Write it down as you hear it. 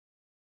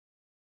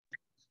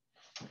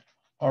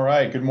All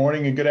right, good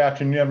morning and good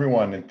afternoon,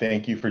 everyone, and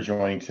thank you for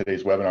joining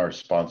today's webinar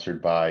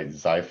sponsored by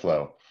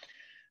Ziflow.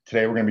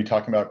 Today, we're going to be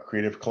talking about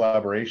creative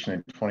collaboration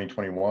in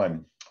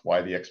 2021,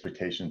 why the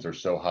expectations are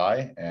so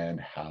high, and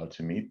how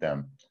to meet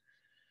them.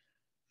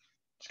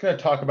 Just going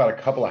to talk about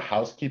a couple of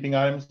housekeeping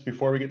items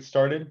before we get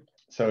started.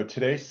 So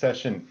today's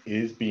session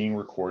is being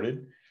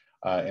recorded,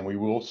 and we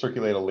will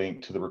circulate a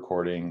link to the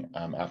recording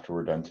after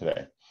we're done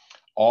today.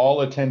 All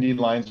attendee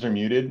lines are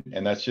muted,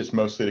 and that's just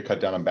mostly to cut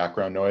down on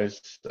background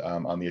noise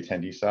on the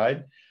attendee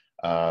side,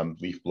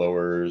 leaf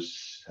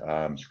blowers,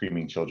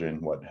 screaming children,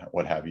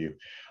 what have you.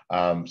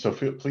 So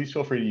please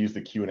feel free to use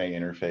the Q&A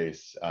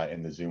interface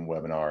in the Zoom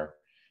webinar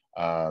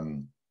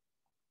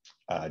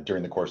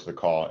during the course of the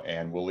call,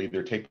 and we'll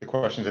either take the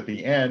questions at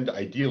the end,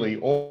 ideally,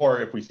 or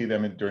if we see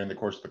them during the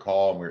course of the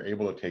call and we're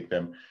able to take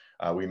them,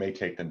 we may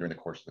take them during the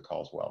course of the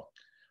call as well.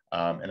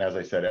 And as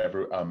I said,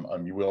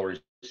 you will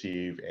receive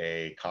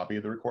a copy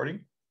of the recording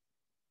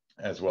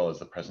as well as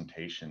the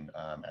presentation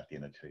at the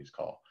end of today's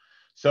call.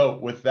 So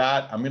with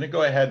that, I'm going to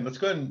go ahead and let's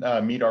go ahead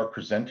and meet our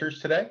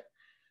presenters today.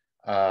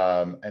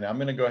 And I'm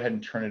going to go ahead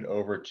and turn it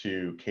over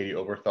to Katie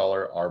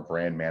Oberthaler, our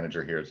brand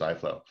manager here at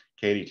Ziflow.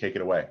 Katie, take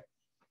it away.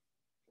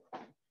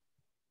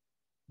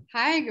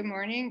 Hi, good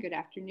morning, good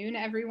afternoon,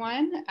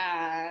 everyone.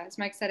 As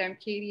Mike said, I'm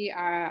Katie,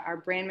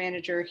 our brand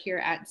manager here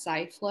at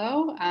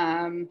Ziflow.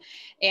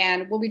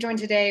 And we'll be joined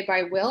today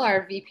by Will,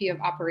 our VP of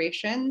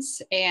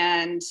Operations.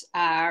 And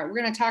we're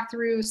going to talk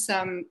through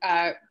some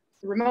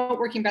remote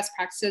working best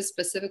practices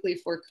specifically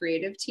for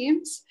creative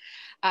teams.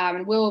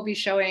 Will be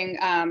showing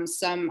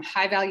some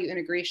high value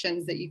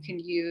integrations that you can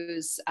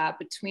use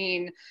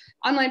between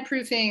online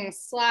proofing,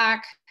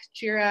 Slack,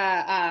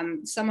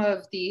 Jira, some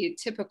of the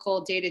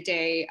typical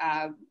day-to-day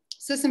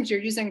systems you're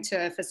using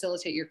to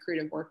facilitate your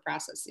creative work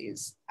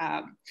processes.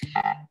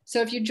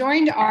 So if you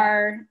joined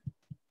our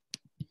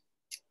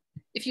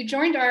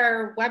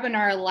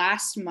webinar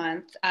last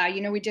month,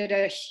 we did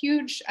a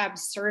huge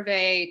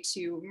survey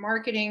to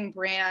marketing,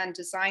 brand,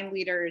 design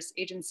leaders,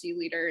 agency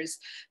leaders,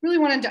 really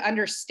wanted to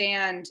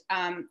understand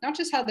not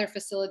just how they're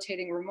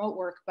facilitating remote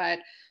work, but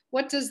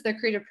what does the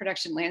creative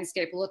production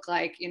landscape look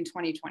like in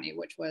 2020,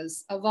 which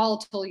was a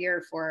volatile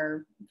year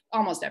for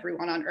almost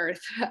everyone on earth.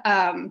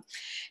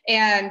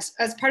 And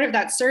as part of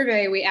that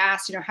survey, we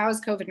asked, how has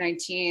the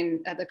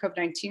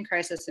COVID-19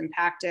 crisis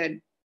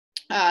impacted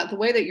the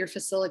way that you're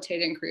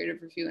facilitating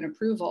creative review and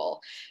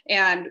approval?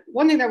 And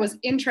one thing that was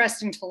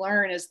interesting to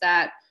learn is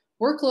that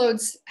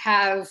workloads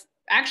have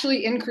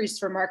actually increased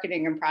for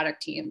marketing and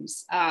product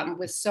teams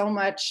with so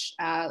much,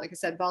 like I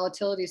said,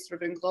 volatility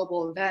sort of in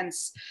global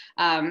events.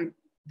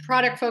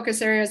 Product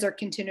focus areas are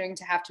continuing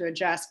to have to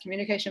adjust.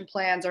 Communication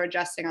plans are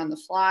adjusting on the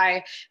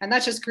fly. And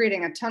that's just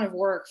creating a ton of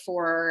work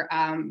for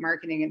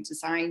marketing and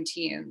design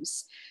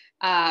teams.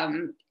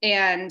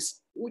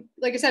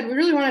 Like I said, we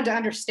really wanted to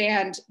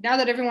understand, now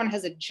that everyone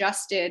has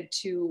adjusted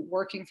to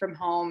working from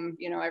home,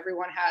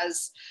 everyone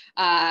is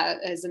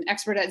an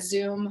expert at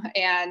Zoom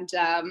and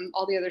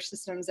all the other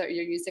systems that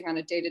you're using on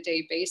a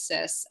day-to-day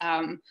basis.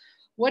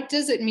 What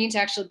does it mean to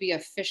actually be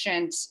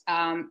efficient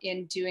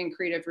in doing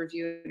creative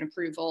review and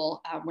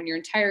approval when your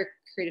entire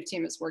creative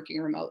team is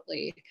working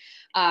remotely?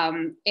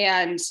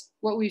 And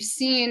what we've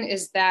seen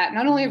is that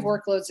not only have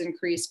workloads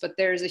increased, but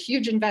there's a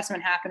huge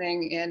investment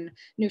happening in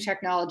new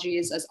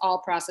technologies as all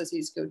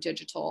processes go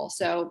digital.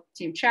 So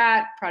team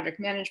chat, project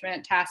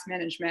management, task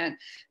management,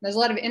 there's a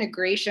lot of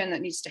integration that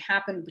needs to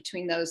happen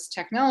between those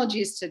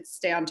technologies to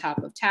stay on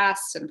top of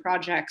tasks and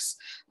projects.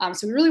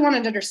 So we really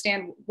wanted to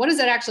understand, what does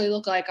that actually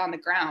look like on the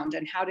ground,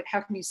 and how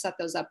can you set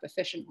those up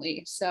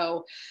efficiently?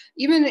 So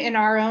even in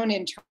our own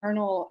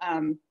internal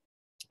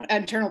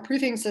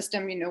proofing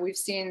system, we've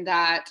seen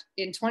that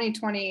in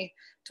 2020,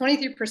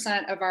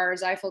 23% of our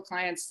Ziflow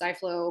clients,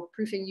 Ziflow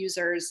proofing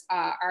users,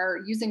 are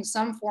using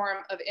some form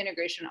of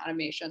integration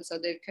automation. So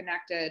they've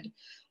connected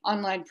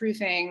online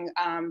proofing,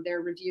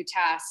 their review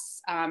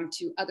tasks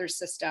to other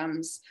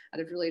systems.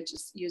 They've really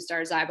just used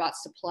our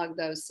Zybots to plug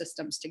those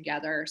systems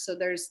together. So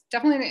there's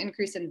definitely an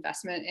increased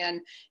investment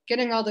in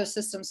getting all those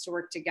systems to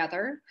work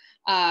together.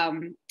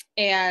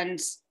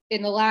 And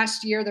in the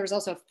last year, there was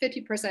also a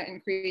 50%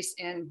 increase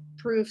in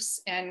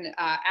proofs and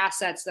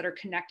assets that are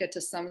connected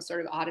to some sort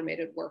of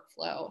automated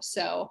workflow.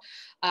 So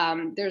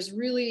there's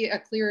really a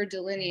clear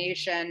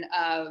delineation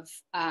of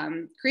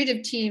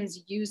creative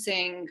teams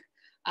using,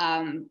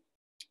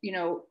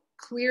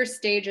 clear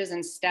stages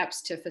and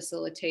steps to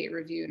facilitate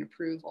review and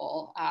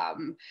approval.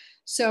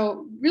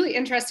 So really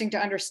interesting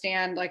to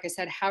understand, like I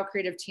said, how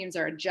creative teams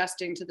are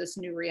adjusting to this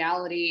new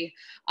reality.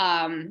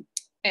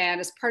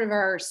 And as part of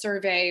our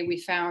survey, we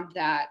found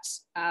that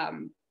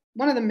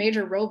one of the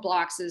major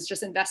roadblocks is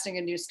just investing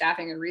in new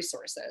staffing and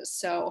resources.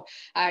 So,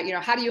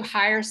 how do you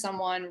hire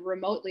someone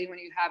remotely when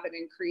you have an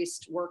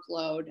increased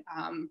workload?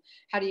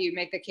 How do you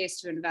make the case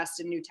to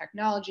invest in new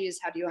technologies?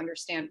 How do you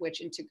understand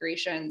which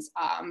integrations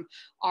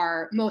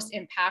are most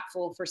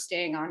impactful for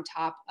staying on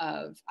top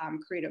of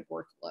creative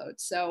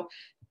workloads? So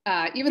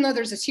even though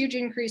there's this huge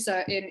increase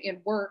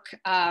in work,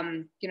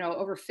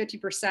 over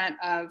 50%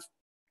 of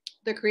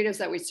the creatives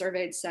that we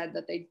surveyed said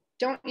that they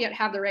don't yet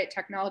have the right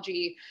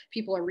technology,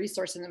 people, or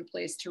resources in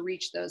place to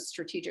reach those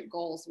strategic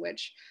goals,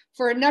 which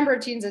for a number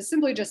of teams is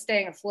simply just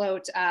staying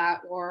afloat,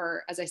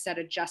 or, as I said,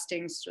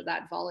 adjusting to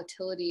that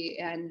volatility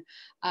and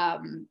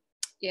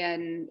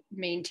in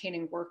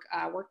maintaining work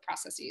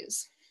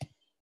processes.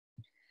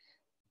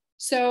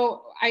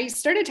 So I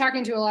started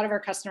talking to a lot of our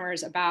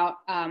customers about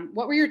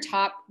what were your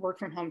top work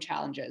from home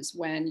challenges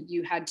when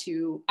you had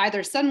to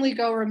either suddenly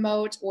go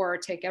remote or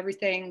take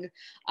everything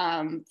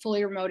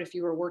fully remote if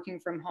you were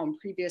working from home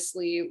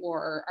previously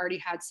or already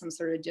had some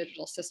sort of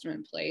digital system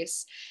in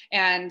place.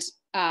 And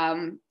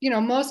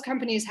most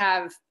companies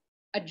have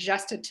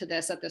adjusted to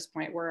this at this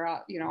point. We're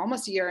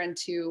almost a year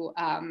into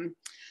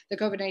the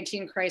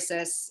COVID-19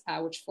 crisis,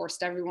 which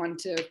forced everyone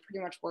to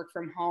pretty much work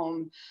from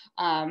home.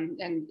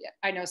 And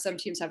I know some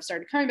teams have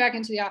started coming back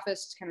into the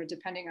office, kind of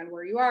depending on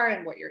where you are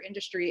and what your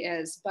industry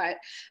is. But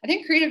I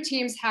think creative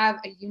teams have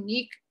a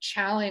unique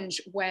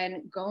challenge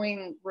when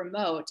going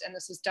remote, and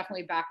this is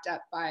definitely backed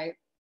up by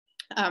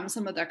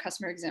some of the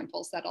customer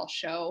examples that I'll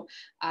show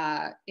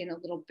in a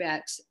little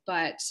bit.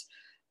 But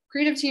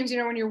creative teams,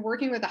 when you're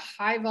working with a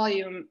high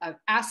volume of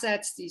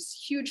assets, these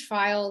huge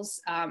files,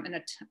 and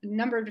a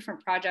number of different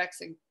projects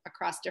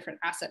across different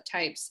asset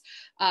types,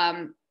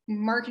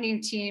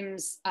 marketing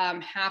teams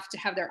have to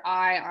have their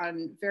eye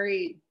on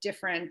very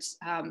different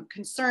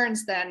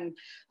concerns than,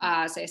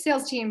 say, a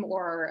sales team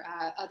or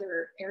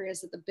other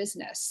areas of the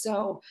business.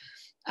 So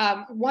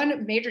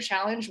one major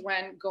challenge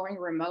when going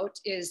remote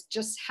is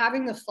just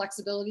having the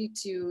flexibility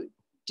to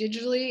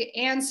digitally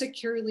and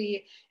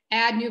securely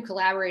add new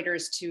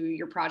collaborators to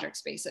your project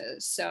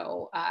spaces.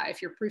 So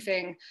if you're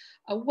proofing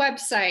a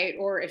website,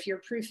 or if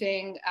you're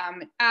proofing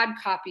ad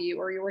copy,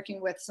 or you're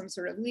working with some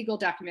sort of legal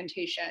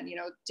documentation,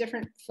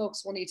 different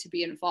folks will need to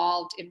be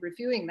involved in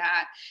reviewing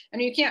that.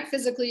 And you can't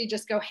physically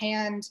just go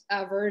hand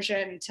a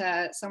version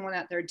to someone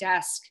at their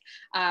desk.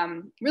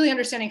 Really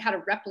understanding how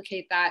to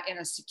replicate that in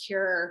a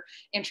secure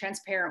and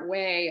transparent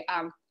way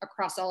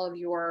across all of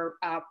your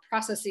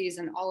processes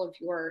and all of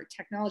your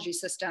technology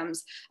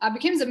systems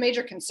becomes a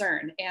major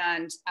concern.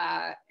 And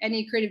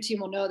any creative team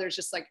will know there's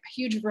just like a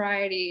huge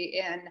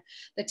variety in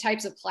the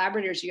types of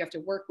collaborators you have to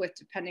work with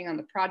depending on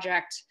the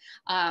project.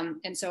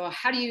 And so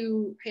how do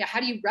you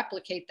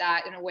replicate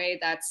that in a way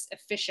that's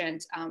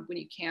efficient when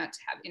you can't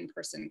have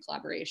in-person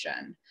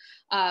collaboration?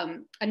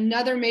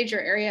 Another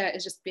major area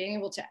is just being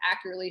able to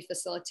accurately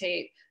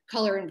facilitate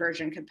color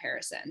inversion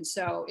comparison.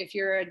 So if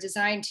you're a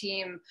design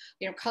team,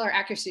 color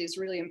accuracy is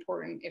really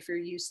important if you're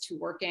used to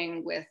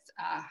working with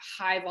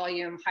high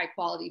volume, high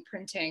quality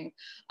printing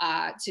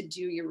to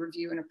do your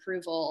review and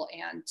approval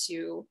and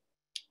to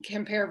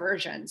compare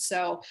versions.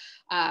 So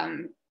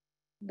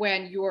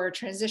when you're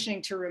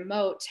transitioning to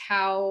remote,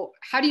 how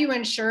do you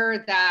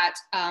ensure that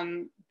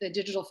the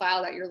digital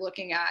file that you're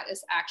looking at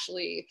is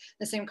actually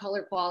the same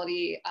color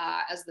quality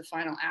as the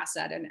final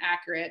asset and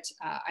accurate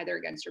either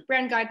against your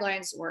brand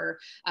guidelines or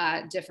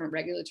different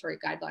regulatory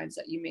guidelines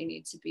that you may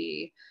need to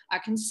be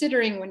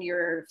considering when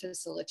you're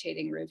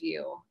facilitating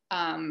review.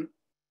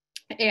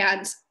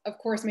 And of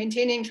course,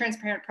 maintaining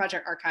transparent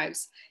project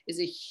archives is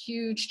a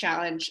huge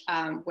challenge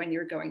when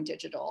you're going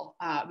digital.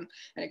 And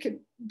it could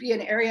be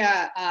an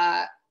area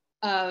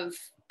of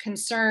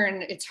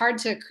concern. It's hard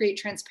to create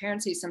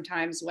transparency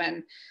sometimes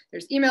when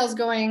there's emails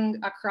going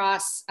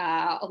across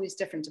all these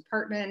different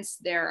departments.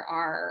 There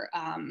are,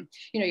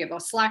 you have a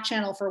Slack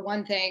channel for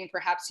one thing,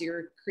 perhaps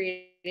you're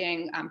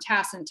creating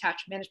tasks and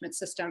task management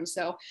systems.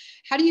 So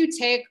how do you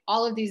take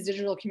all of these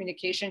digital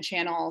communication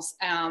channels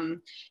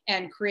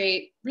and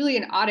create really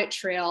an audit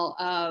trail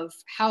of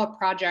how a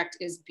project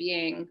is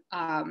being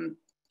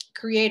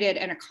created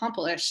and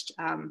accomplished,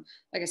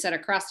 like I said,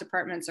 across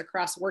departments,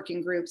 across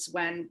working groups,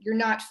 when you're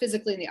not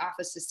physically in the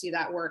office to see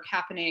that work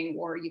happening,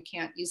 or you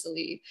can't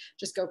easily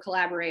just go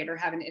collaborate or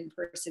have an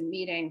in-person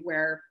meeting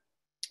where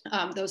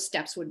those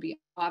steps would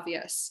be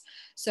obvious.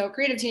 So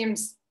creative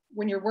teams,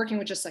 when you're working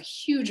with just a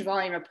huge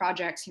volume of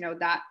projects,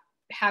 that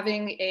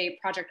having a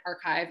project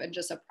archive and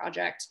just a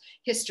project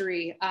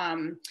history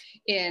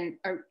in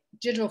a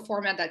digital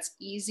format that's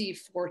easy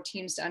for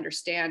teams to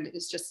understand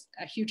is just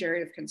a huge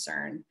area of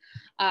concern.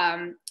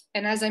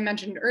 And as I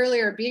mentioned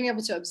earlier, being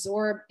able to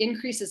absorb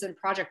increases in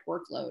project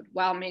workload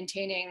while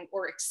maintaining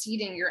or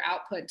exceeding your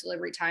output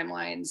delivery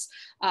timelines.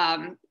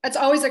 That's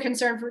always a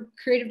concern for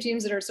creative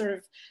teams that are sort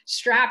of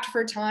strapped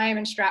for time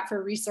and strapped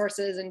for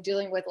resources and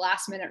dealing with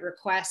last minute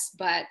requests.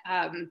 But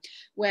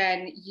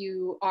when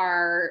you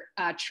are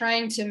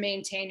trying to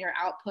maintain your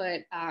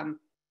output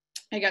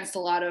against a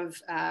lot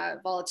of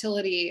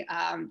volatility,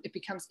 it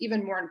becomes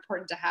even more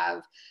important to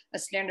have a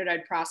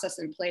standardized process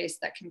in place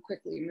that can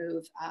quickly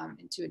move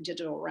into a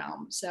digital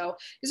realm. So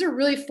these are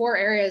really 4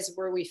 areas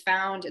where we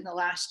found in the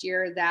last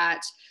year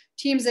that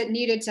teams that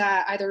needed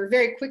to either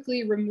very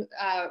quickly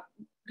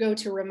go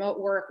to remote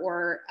work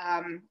or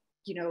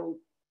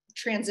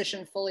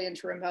transition fully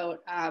into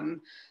remote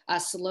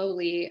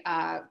slowly,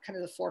 kind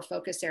of the 4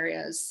 focus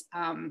areas.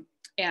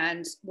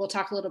 And we'll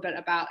talk a little bit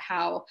about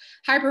how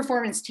high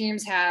performance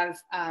teams have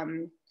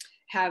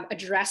have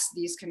addressed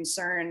these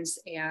concerns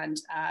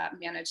and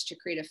managed to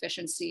create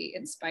efficiency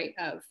in spite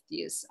of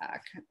these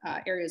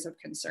areas of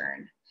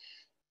concern.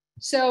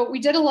 So we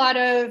did a lot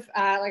of,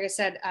 like I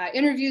said,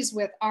 interviews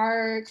with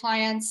our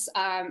clients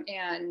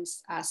and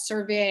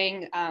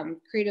surveying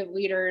creative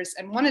leaders,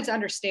 and wanted to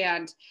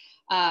understand,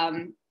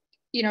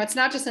 you know, it's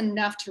not just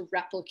enough to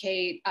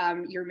replicate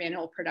your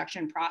manual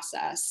production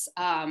process.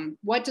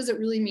 What does it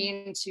really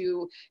mean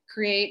to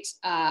create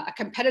a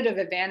competitive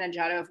advantage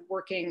out of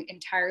working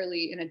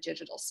entirely in a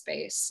digital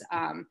space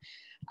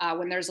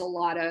when there's a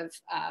lot of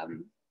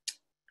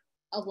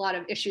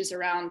issues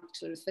around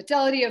sort of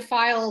fidelity of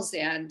files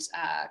and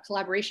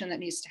collaboration that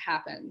needs to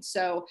happen.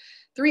 So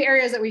 3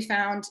 areas that we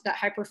found that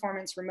high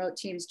performance remote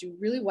teams do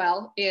really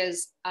well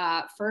is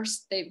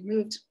first, they've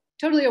moved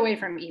totally away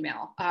from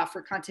email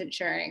for content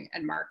sharing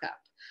and markup.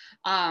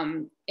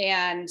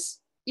 And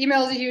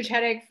email is a huge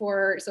headache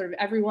for sort of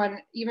everyone,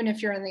 even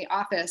if you're in the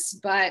office,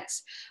 but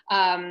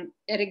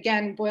it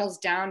again boils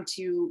down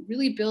to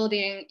really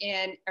building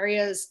in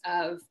areas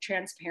of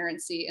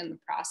transparency in the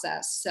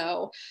process.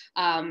 So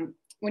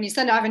when you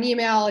send off an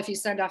email, if you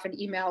send off an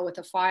email with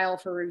a file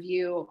for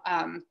review,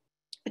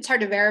 it's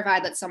hard to verify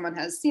that someone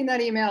has seen that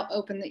email,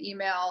 opened the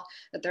email,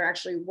 that they're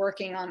actually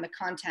working on the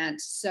content.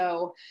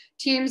 So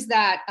teams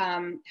that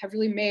have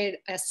really made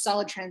a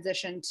solid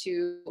transition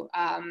to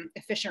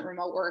efficient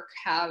remote work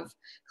have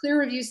clear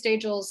review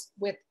stages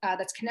with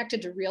that's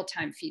connected to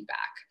real-time feedback.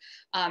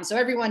 So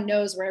everyone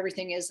knows where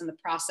everything is in the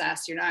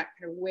process. You're not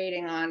kind of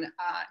waiting on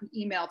an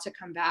email to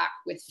come back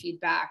with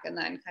feedback and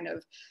then kind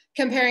of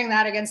comparing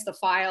that against the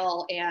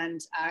file and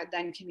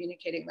then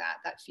communicating that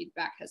that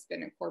feedback has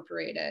been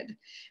incorporated.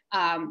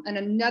 And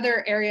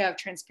another area of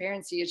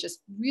transparency is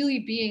just really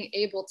being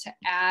able to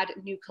add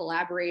new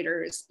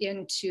collaborators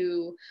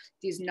into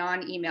these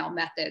non-email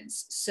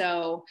methods.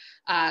 So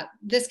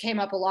this came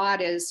up a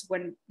lot is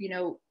when, you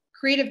know,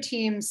 creative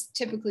teams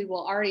typically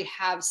will already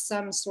have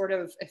some sort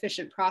of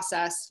efficient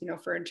process, you know,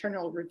 for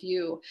internal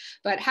review.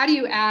 But how do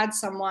you add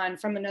someone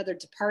from another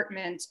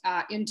department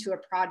into a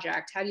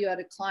project? How do you add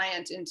a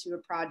client into a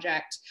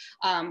project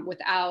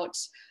without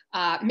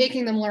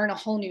making them learn a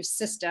whole new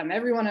system?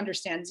 Everyone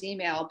understands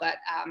email, but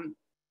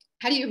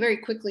how do you very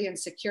quickly and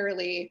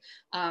securely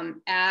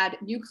add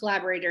new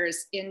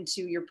collaborators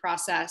into your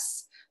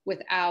process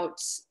without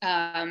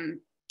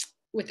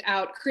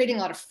creating a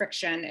lot of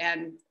friction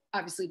and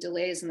obviously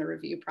delays in the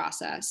review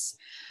process?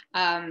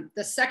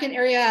 The second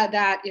area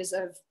that is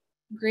of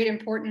great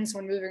importance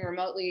when moving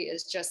remotely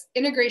is just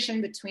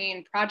integration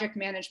between project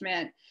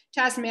management,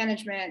 task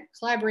management,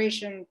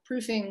 collaboration,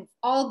 proofing,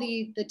 all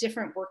the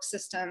different work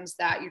systems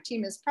that your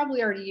team is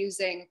probably already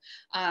using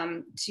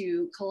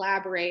to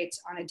collaborate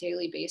on a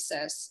daily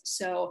basis.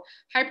 So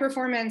high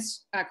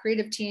performance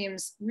creative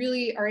teams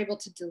really are able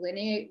to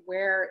delineate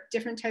where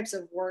different types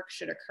of work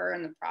should occur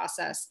in the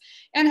process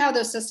and how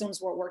those systems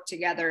will work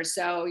together.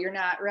 So you're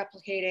not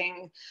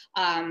replicating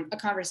a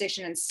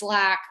conversation in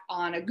Slack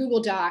on a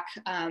Google Doc,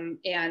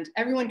 and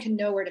everyone can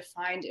know where to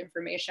find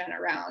information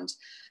around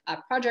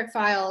project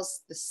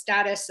files, the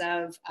status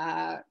of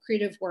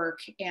creative work,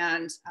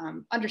 and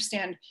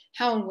understand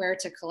how and where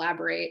to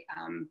collaborate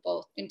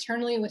both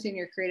internally within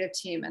your creative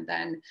team and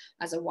then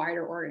as a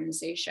wider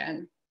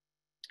organization.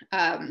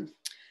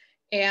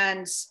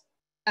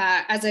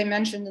 As I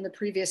mentioned in the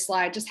previous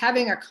slide, just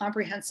having a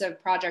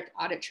comprehensive project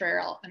audit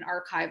trail and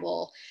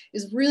archival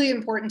is really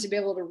important to be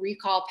able to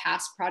recall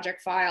past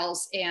project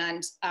files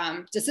and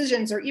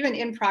decisions or even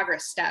in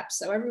progress steps.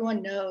 So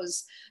everyone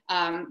knows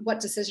what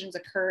decisions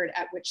occurred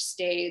at which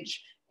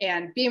stage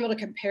and being able to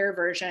compare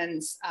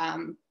versions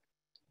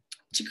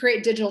to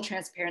create digital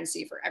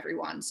transparency for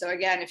everyone. So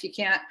again, if you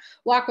can't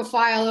walk a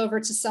file over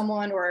to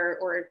someone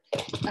or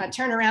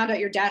turn around at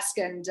your desk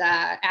and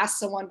ask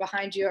someone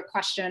behind you a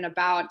question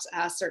about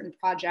a certain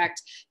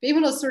project, be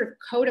able to sort of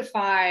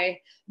codify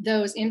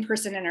those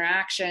in-person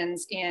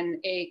interactions in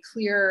a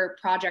clear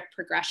project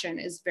progression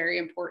is very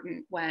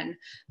important when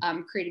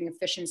creating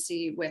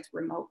efficiency with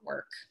remote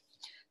work.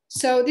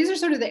 So these are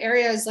sort of the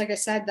areas, like I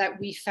said, that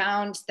we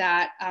found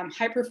that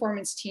high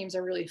performance teams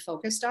are really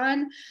focused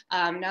on.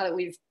 Now that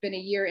we've been a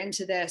year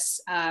into this,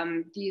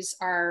 these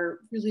are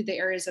really the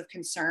areas of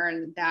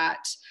concern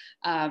that,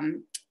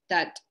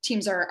 that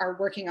teams are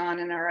working on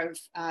and are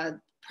of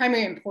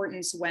primary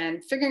importance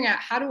when figuring out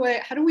how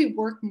do we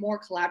work more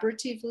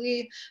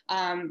collaboratively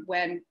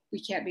when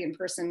we can't be in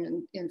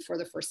person for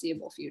the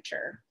foreseeable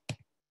future.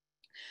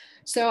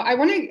 So I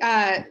want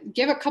to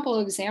give a couple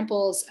of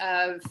examples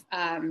of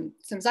some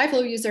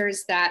Ziflow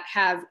users that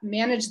have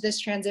managed this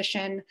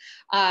transition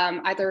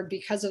either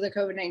because of the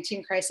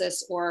COVID-19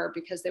 crisis or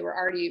because they were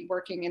already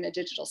working in a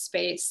digital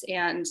space,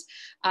 and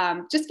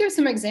just give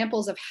some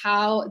examples of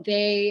how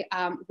they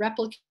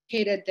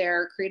replicated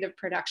their creative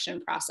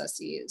production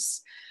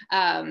processes.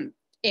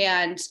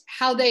 and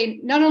how they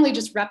not only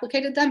just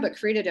replicated them, but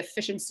created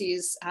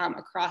efficiencies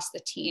across the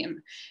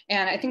team.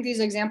 And I think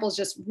these examples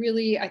just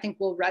really, I think,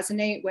 will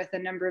resonate with a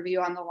number of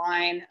you on the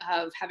line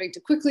of having to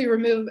quickly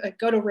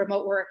go to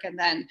remote work, and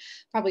then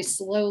probably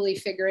slowly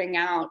figuring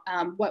out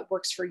what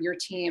works for your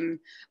team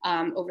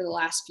over the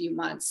last few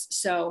months.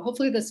 So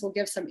hopefully this will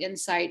give some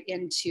insight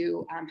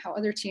into how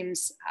other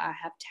teams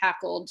have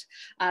tackled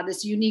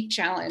this unique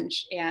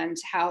challenge and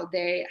how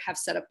they have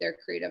set up their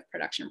creative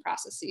production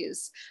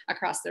processes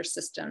across their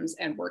systems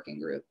and working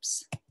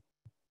groups.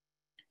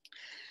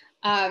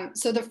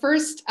 So the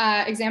first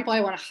example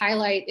I want to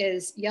highlight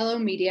is Yellow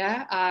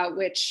Media,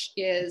 which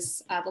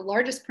is the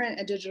largest print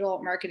and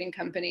digital marketing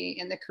company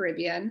in the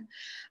Caribbean.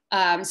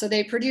 So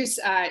they produce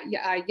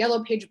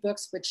yellow page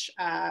books, which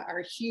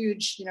are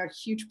huge,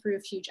 huge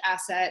proof, huge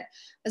asset,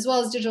 as well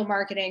as digital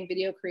marketing,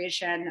 video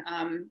creation,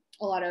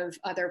 a lot of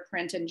other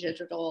print and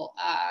digital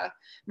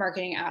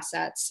marketing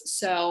assets.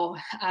 So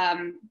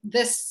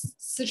this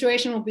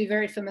situation will be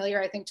very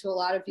familiar, I think, to a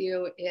lot of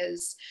you.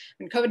 Is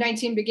when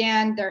COVID-19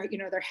 began, their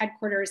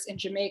headquarters in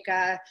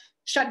Jamaica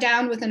shut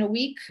down within a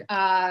week.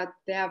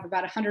 They have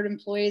about 100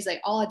 employees. They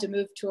all had to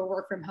move to a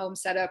work from home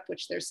setup,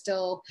 which they're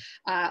still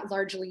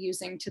largely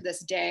using to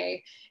this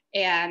day.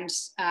 And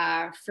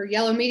for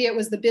Yellow Media, it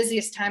was the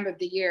busiest time of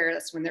the year.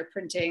 That's when they're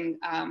printing,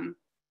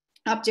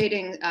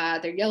 updating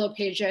their yellow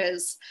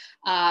pages.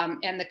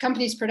 And the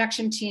company's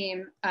production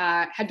team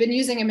had been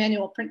using a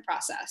manual print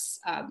process.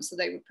 So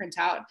they would print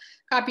out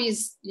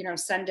copies,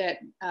 send it,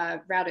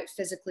 route it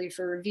physically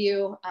for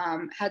review,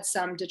 had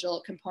some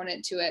digital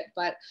component to it,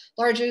 but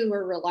largely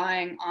we're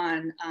relying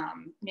on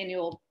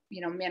manual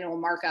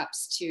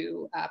markups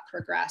to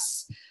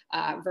progress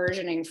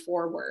versioning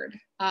forward.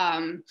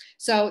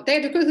 So they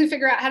had to quickly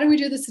figure out, how do we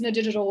do this in a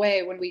digital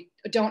way when we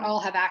don't all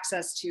have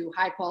access to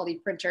high quality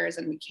printers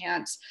and we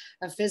can't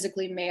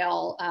physically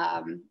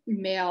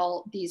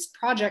mail these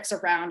projects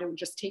around? It would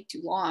just take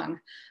too long.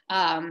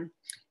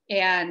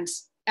 And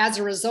as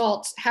a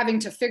result, having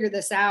to figure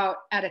this out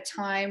at a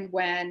time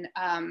when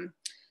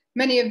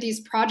many of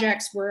these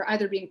projects were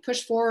either being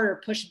pushed forward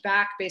or pushed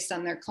back based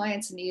on their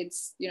clients'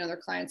 needs. Their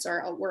clients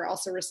were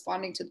also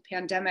responding to the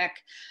pandemic.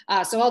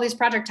 So all these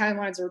project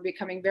timelines were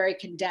becoming very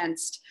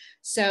condensed.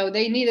 So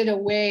they needed a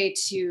way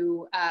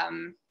to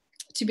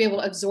be able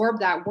to absorb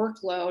that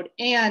workload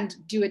and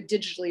do it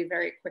digitally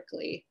very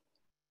quickly.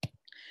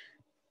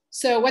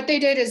 So what they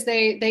did is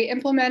they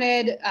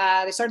implemented,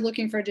 they started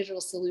looking for a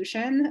digital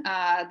solution.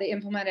 They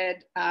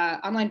implemented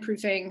online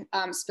proofing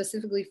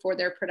specifically for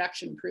their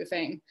production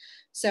proofing.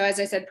 So as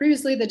I said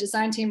previously, the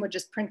design team would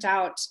just print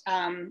out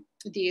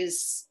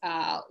these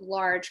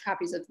large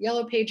copies of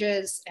yellow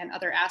pages and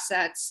other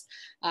assets,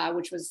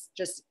 which was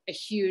just a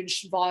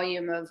huge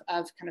volume of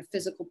kind of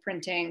physical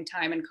printing,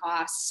 time and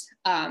costs.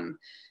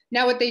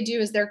 Now what they do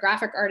is their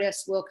graphic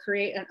artists will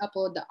create and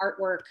upload the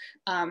artwork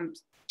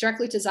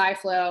directly to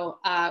Ziflow,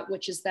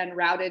 which is then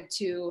routed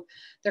to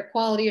their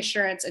quality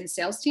assurance and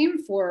sales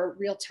team for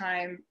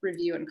real-time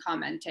review and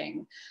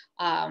commenting.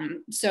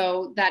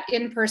 So that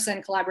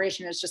in-person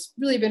collaboration has just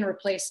really been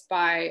replaced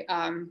by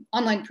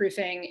online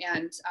proofing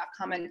and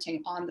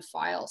commenting on the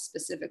file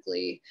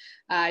specifically.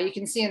 You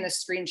can see in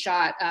this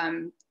screenshot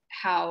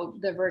how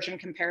the version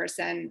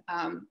comparison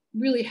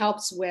really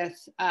helps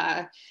with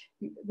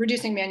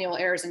reducing manual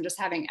errors and just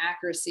having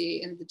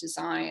accuracy in the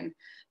design.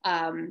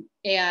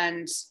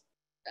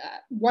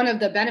 One of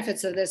the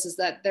benefits of this is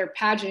that their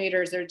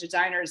paginators, their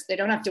designers, they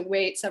don't have to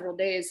wait several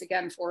days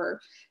again for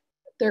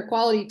their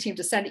quality team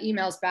to send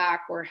emails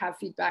back or have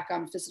feedback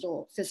on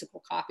physical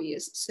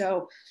copies.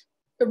 So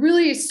a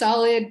really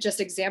solid just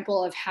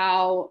example of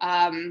how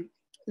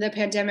the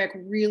pandemic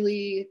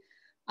really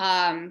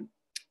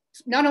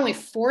not only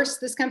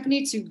forced this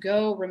company to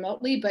go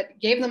remotely, but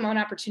gave them an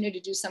opportunity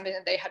to do something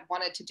that they had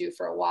wanted to do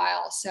for a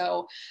while.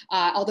 So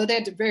although they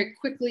had to very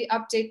quickly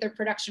update their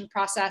production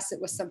process, it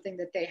was something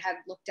that they had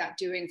looked at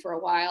doing for a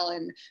while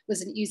and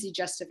was an easy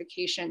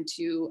justification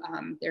to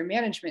their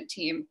management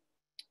team.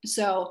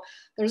 So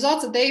the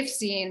results that they've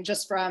seen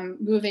just from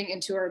moving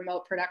into a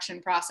remote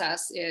production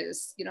process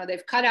is,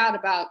 they've cut out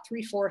about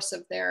 3/4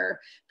 of their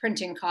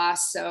printing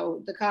costs.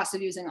 So the cost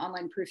of using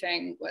online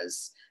proofing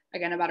was,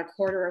 again, about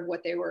 1/4 of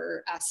what they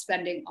were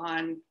spending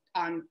on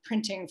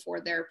printing for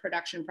their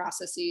production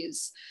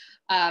processes.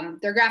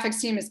 Their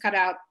graphics team has cut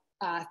out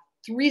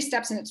 3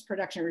 steps in its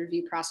production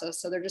review process.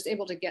 So they're just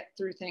able to get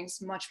through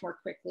things much more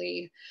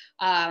quickly.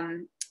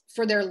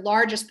 For their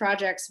largest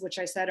projects, which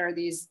I said are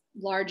these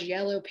large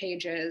yellow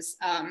pages,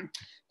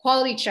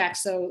 quality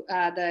checks. So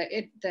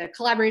the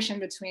collaboration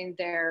between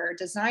their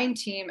design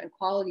team and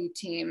quality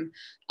team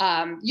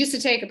used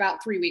to take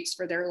about 3 weeks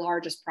for their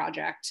largest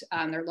project,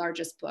 their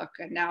largest book,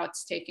 and now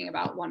it's taking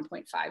about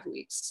 1.5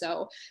 weeks.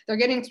 So they're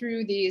getting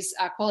through these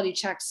quality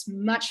checks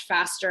much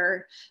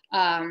faster,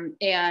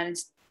 and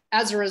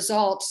as a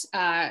result,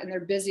 in their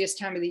busiest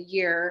time of the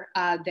year,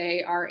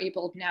 they are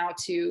able now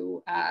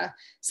to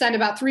send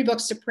about 3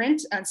 books to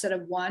print instead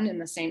of 1 in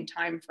the same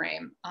time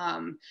frame.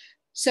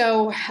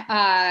 So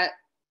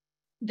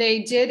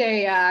they did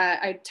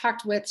I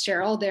talked with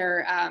Cheryl,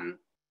 their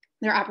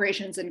their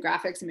operations and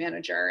graphics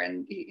manager.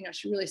 And,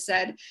 she really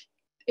said,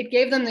 it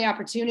gave them the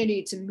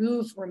opportunity to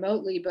move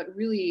remotely, but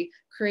really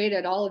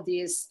created all of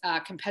these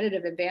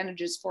competitive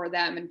advantages for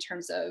them in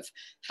terms of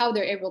how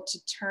they're able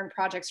to turn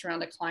projects around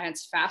to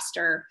clients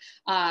faster.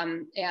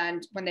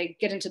 And when they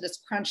get into this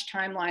crunch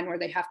timeline where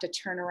they have to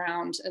turn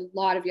around a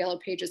lot of yellow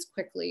pages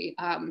quickly,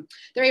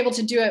 they're able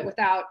to do it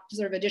without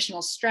sort of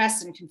additional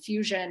stress and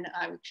confusion,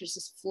 which is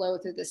just flow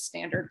through this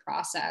standard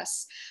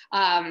process.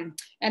 And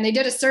they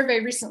did a survey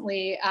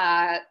recently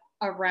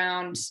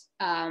around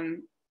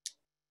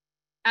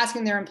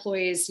asking their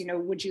employees,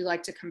 would you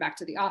like to come back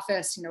to the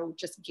office?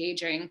 Just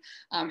gauging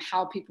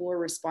how people were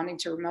responding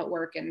to remote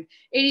work, and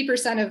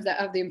 80%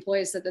 of the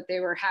employees said that they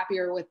were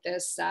happier with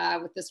this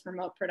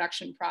remote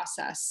production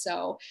process.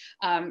 So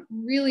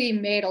really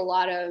made a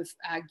lot of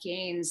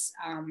gains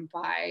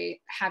by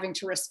having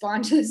to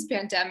respond to this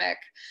pandemic.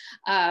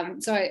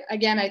 So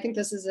I think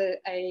this is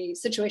a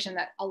situation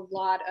that a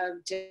lot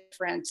of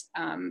different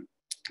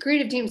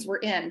creative teams were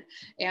in,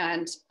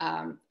 and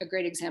a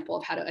great example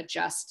of how to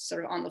adjust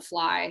sort of on the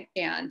fly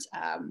and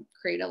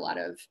create a lot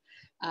of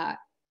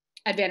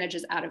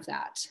advantages out of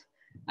that.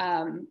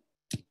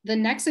 The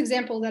next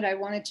example that I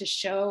wanted to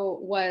show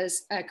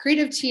was a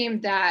creative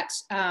team that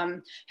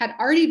had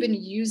already been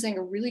using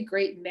a really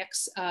great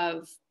mix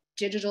of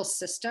digital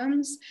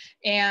systems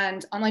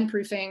and online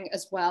proofing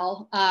as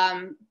well,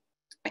 and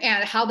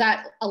how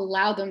that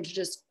allowed them to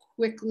just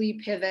quickly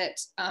pivot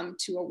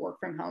to a work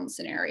from home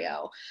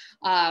scenario.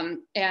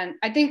 And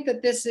I think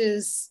that this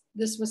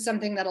was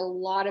something that a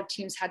lot of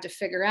teams had to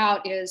figure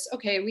out is,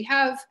 okay, we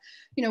have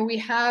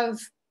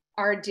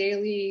our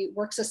daily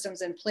work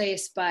systems in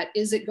place, but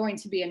is it going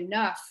to be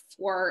enough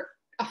for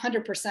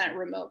 100%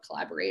 remote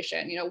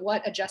collaboration?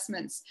 What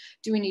adjustments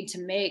do we need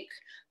to make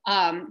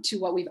to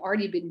what we've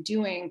already been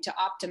doing to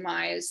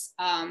optimize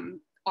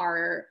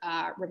our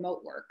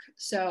remote work?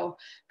 So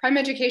Prime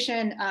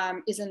Education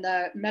is in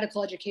the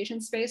medical education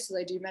space. So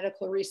they do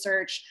medical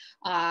research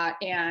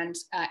and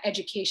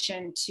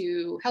education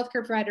to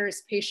healthcare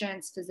providers,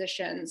 patients,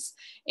 physicians.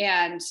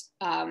 And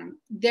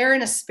they're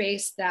in a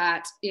space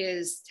that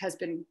has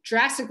been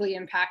drastically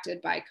impacted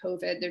by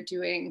COVID. They're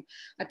doing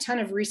a ton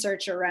of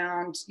research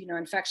around,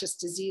 infectious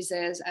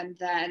diseases, and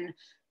then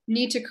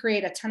need to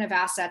create a ton of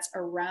assets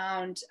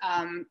around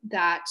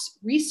that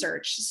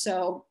research.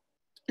 So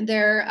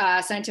their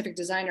scientific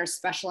designers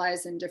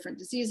specialize in different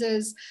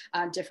diseases,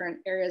 different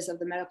areas of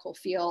the medical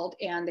field,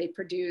 and they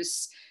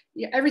produce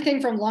everything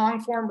from long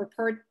form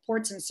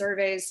reports and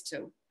surveys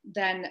to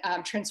then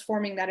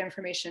transforming that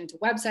information to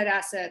website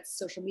assets,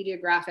 social media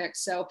graphics.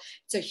 So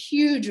it's a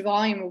huge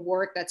volume of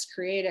work that's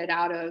created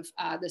out of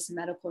this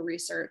medical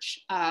research.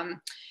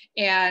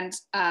 And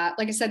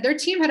like I said, their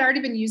team had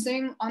already been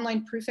using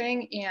online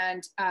proofing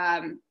and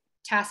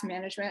task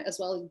management as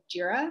well as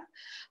Jira.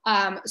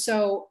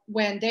 So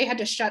when they had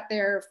to shut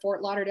their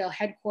Fort Lauderdale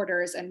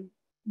headquarters and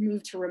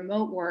move to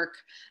remote work,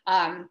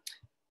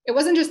 it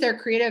wasn't just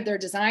their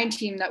design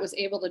team that was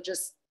able to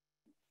just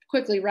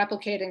quickly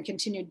replicate and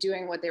continue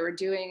doing what they were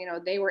doing.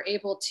 They were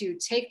able to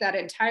take that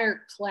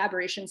entire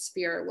collaboration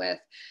sphere with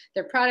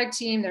their product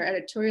team, their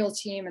editorial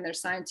team, and their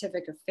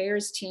scientific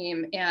affairs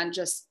team, and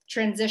just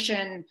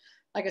transition,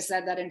 like I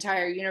said, that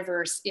entire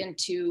universe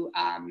into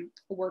a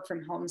work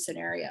from home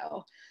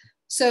scenario.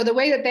 So the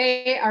way that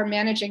they are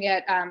managing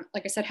it,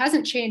 like I said,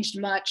 hasn't changed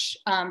much,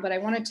 but I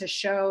wanted to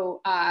show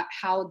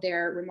how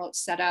their remote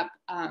setup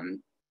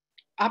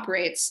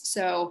operates.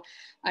 So,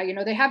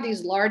 they have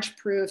these large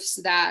proofs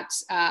that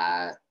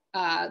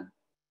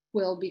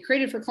will be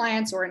created for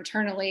clients or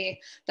internally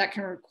that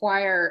can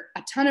require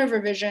a ton of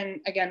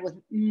revision, again, with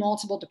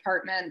multiple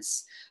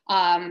departments.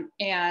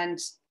 And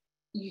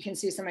you can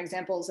see some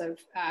examples of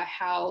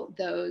how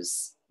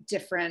those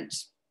different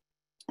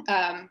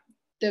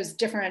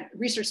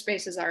research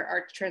spaces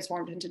are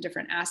transformed into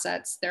different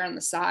assets there on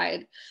the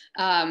side.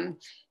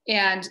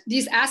 And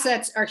these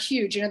assets are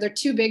huge. They're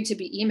too big to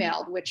be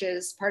emailed, which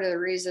is part of the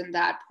reason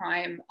that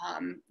Prime,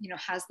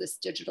 has this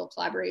digital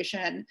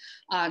collaboration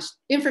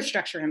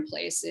infrastructure in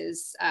place.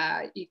 Is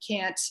you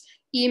can't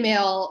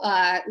email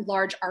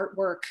large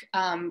artwork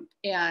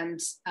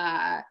and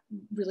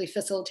really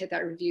facilitate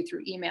that review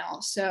through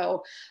email.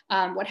 So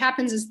what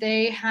happens is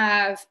they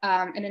have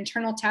an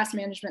internal task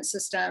management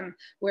system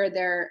where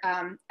their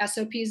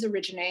SOPs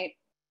originate.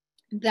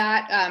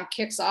 That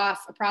kicks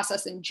off a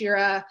process in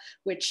Jira,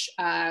 which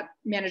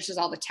manages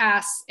all the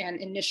tasks and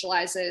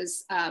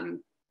initializes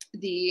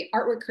the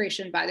artwork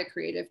creation by the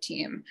creative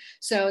team.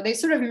 So they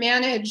sort of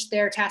manage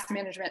their task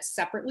management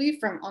separately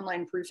from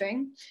online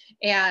proofing,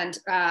 and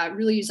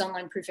really use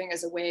online proofing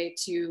as a way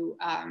to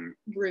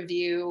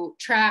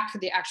track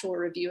the actual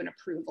review and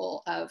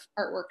approval of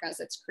artwork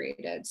as it's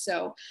created.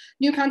 So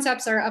new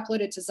concepts are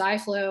uploaded to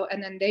Ziflow,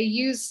 and then they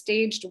use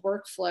staged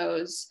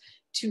workflows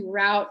to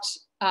route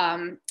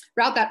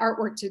that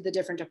artwork to the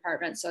different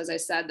departments. So as I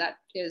said, that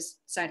is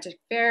scientific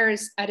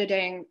affairs,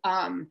 editing,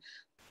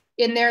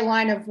 in their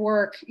line of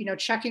work,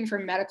 checking for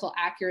medical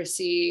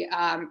accuracy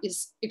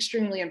is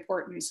extremely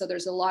important. So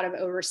there's a lot of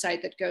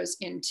oversight that goes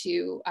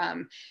into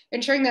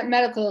ensuring that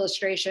medical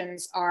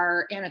illustrations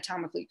are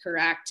anatomically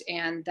correct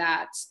and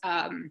that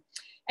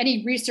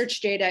any research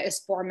data is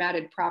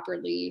formatted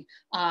properly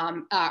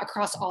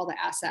across all the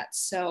assets.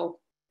 So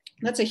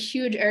that's a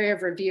huge area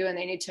of review, and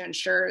they need to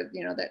ensure,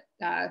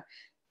 that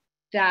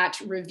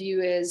that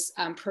review is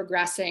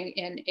progressing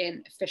in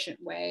an efficient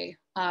way.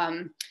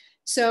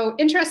 So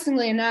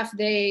interestingly enough,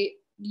 they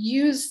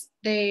use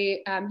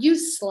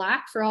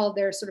Slack for all of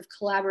their sort of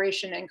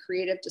collaboration and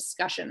creative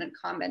discussion and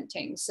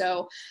commenting.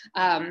 So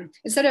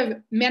instead of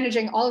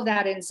managing all of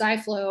that in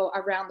Ziflow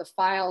around the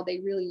file, they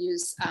really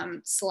use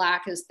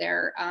Slack as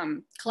their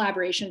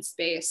collaboration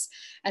space.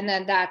 And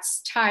then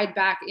that's tied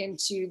back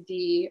into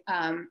the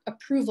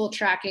approval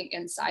tracking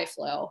in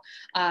Ziflow.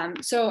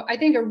 So I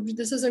think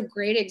this is a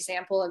great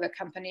example of a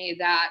company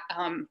that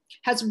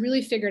has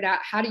really figured out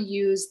how to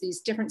use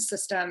these different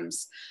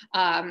systems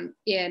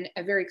in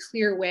a very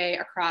clear way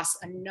across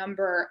a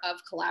number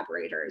of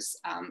collaborators.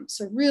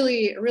 So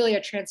really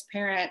a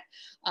transparent,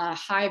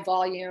 high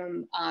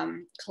volume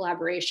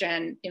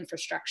collaboration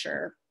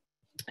infrastructure.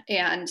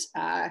 And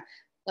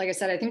like I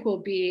said, I think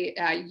will be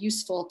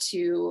useful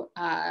to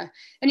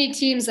any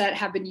teams that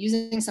have been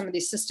using some of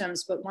these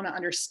systems but want to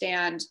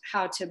understand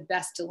how to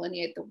best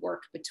delineate the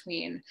work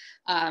between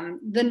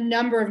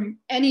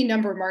any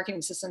number of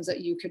marketing systems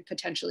that you could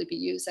potentially be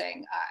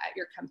using at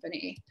your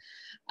company.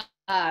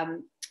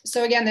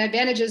 So again, the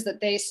advantages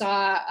that they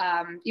saw,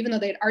 even though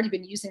they'd already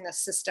been using this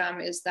system,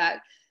 is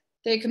that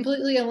they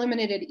completely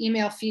eliminated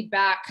email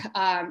feedback.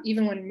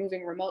 Even when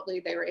moving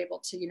remotely, they were able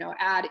to,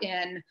 add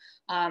in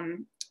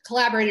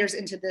collaborators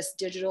into this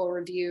digital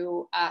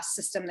review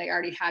system they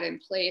already had in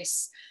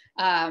place.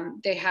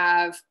 They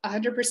have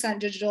 100%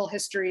 digital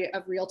history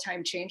of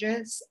real-time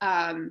changes.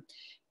 And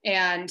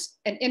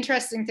an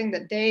interesting thing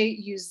that they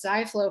use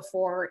Ziflow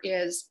for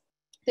is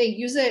they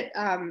use it,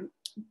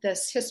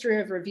 this history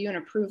of review and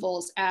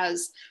approvals,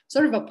 as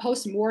sort of a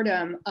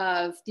post-mortem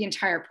of the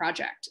entire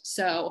project.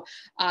 So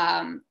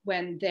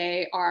when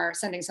they are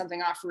sending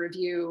something off for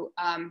review,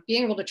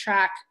 being able to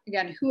track,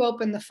 again, who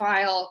opened the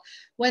file,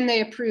 when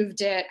they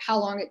approved it, how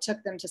long it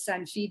took them to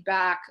send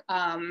feedback,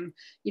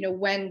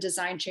 when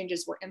design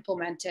changes were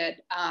implemented.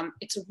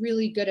 It's a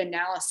really good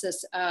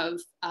analysis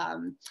of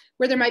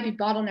where there might be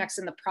bottlenecks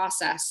in the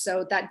process.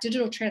 So that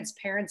digital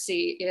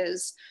transparency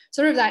is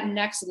sort of that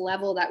next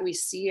level that we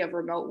see of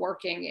remote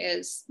working,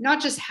 is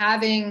not just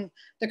having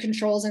the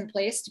controls in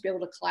place to be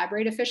able to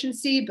collaborate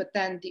efficiency, but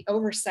then the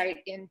oversight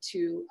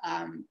into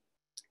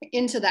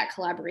that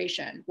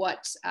collaboration.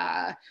 What's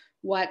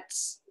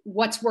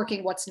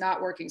working, what's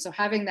not working. So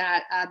having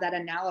that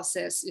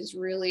analysis is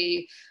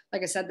really,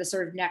 like I said, the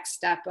sort of next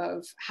step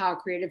of how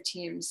creative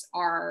teams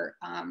are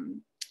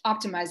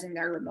optimizing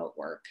their remote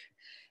work.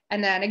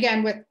 And then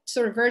again, with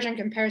sort of version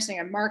comparison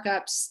and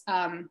markups,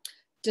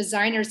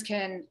 designers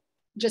can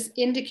just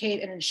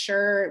indicate and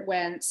ensure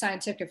when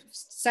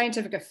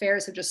scientific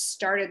affairs have just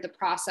started the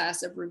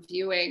process of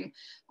reviewing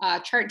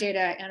chart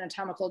data,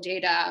 anatomical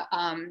data,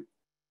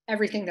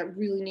 everything that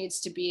really needs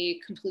to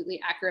be completely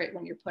accurate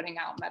when you're putting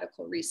out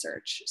medical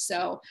research.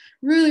 So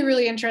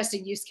really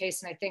interesting use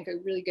case, and I think a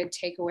really good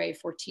takeaway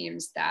for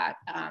teams that,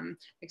 like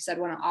I said,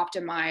 want to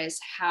optimize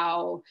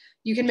how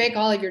you can make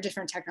all of your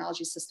different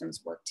technology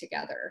systems work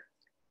together.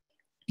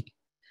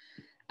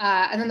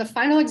 And then the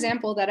final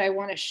example that I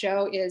want to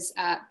show is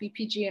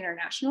BPG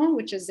International,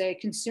 which is a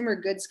consumer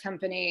goods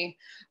company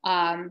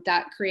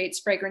that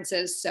creates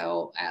fragrances.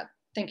 So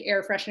think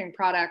air freshening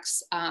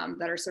products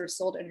that are sort of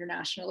sold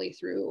internationally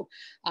through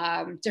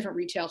different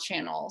retail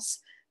channels.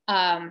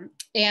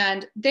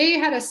 And they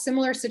had a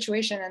similar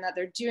situation in that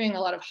they're doing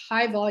a lot of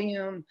high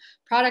volume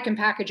product and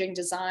packaging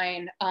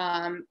design,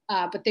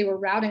 but they were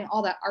routing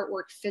all that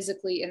artwork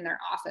physically in their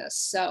office.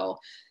 So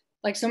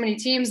like so many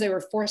teams, they were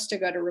forced to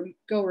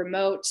go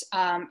remote,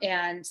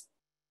 and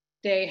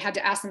they had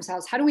to ask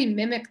themselves, how do we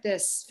mimic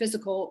this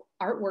physical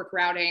artwork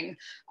routing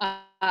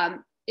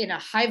in a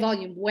high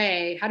volume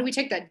way? How do we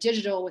take that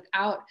digital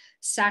without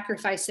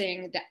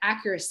sacrificing the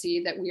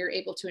accuracy that we are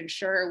able to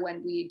ensure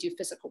when we do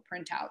physical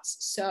printouts?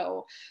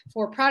 So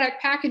for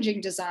product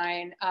packaging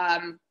design,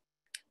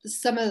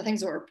 some of the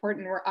things that were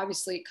important were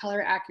obviously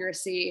color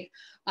accuracy,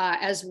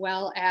 as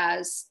well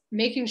as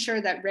making sure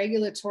that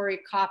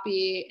regulatory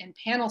copy and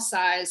panel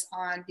size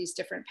on these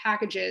different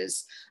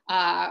packages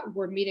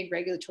were meeting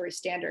regulatory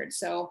standards.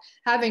 So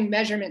having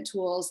measurement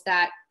tools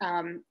that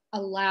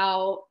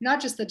allow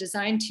not just the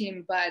design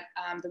team, but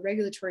the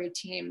regulatory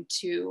team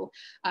to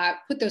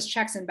put those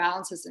checks and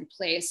balances in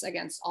place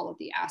against all of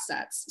the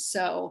assets.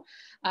 So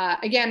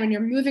again, when you're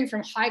moving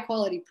from high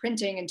quality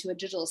printing into a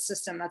digital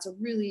system, that's a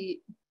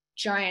really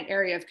giant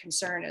area of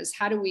concern, is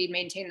how do we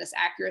maintain this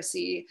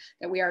accuracy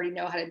that we already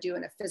know how to do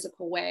in a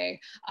physical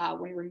way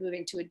when we're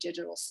moving to a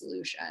digital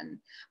solution.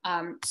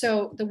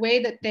 So the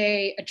way that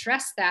they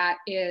address that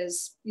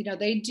is,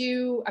 they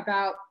do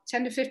about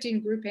 10 to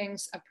 15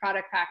 groupings of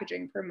product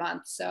packaging per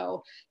month.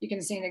 So you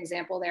can see an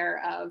example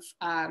there of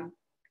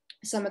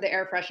some of the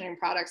air freshening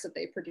products that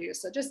they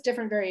produce. So just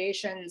different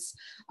variations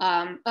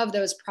of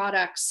those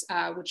products,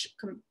 which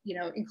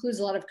includes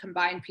a lot of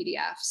combined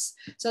PDFs.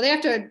 So they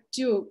have to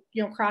do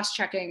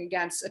cross-checking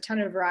against a ton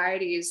of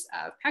varieties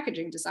of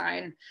packaging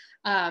design.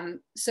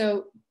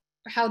 So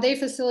how they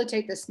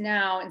facilitate this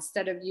now,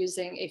 instead of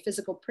using a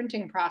physical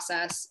printing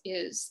process,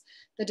 is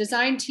the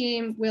design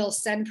team will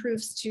send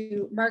proofs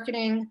to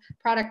marketing,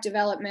 product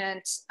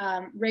development,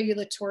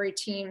 regulatory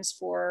teams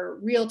for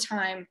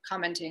real-time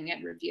commenting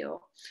and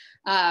review.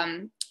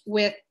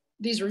 With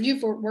these review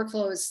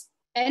workflows,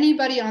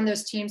 anybody on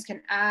those teams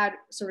can add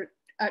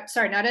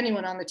sorry, not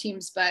anyone on the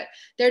teams, but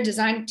their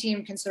design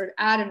team can sort of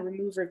add and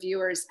remove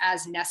reviewers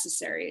as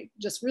necessary,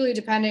 just really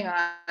depending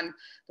on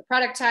the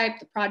product type,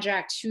 the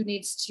project, who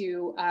needs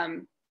to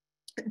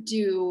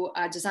do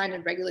design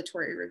and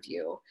regulatory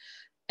review.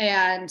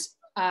 And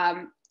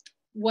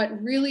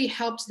what really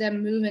helped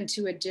them move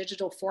into a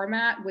digital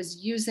format was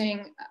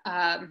using,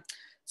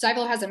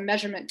 Ziflow has a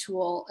measurement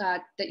tool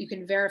that you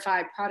can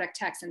verify product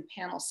text and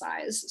panel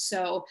size.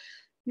 So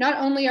not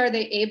only are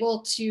they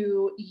able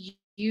to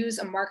use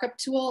a markup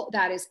tool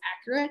that is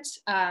accurate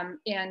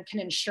and can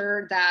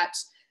ensure that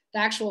the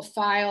actual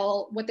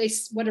file, what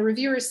a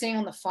reviewer is saying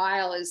on the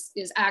file is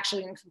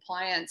actually in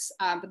compliance,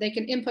 but they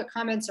can input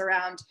comments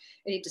around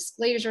any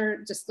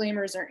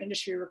disclaimers or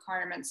industry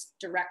requirements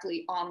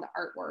directly on the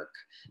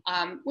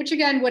artwork, which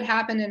again would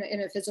happen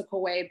in a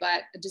physical way,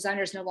 but the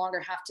designers no longer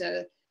have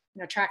to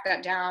track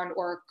that down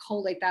or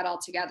collate that all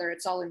together.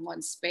 It's all in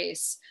one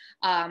space.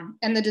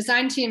 And the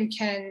design team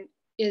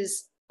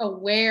is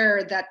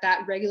aware that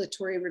that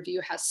regulatory review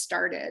has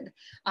started.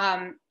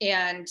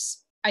 And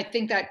I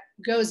think that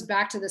goes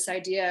back to this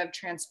idea of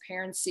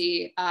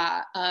transparency,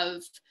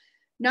 of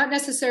not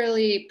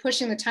necessarily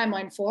pushing the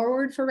timeline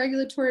forward for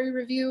regulatory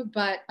review,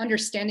 but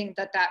understanding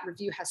that that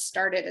review has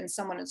started and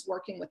someone is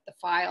working with the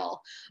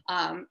file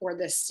or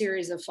this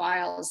series of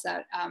files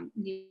that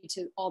need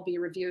to all be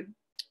reviewed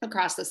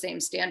across the same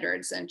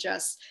standards, and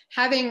just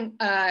having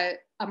a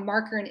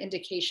marker and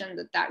indication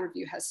that that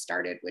review has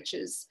started, which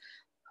is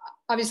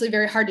obviously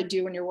very hard to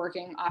do when you're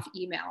working off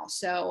email.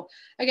 So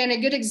again,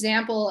 a good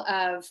example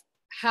of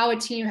how a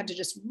team had to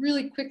just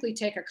really quickly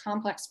take a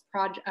complex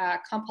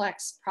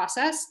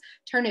process,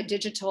 turn it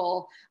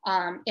digital,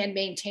 and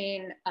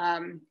maintain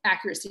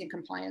accuracy and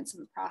compliance in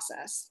the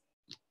process.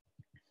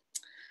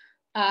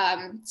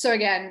 So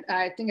again,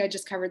 I think I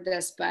just covered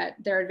this, but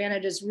their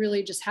advantage is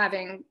really just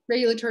having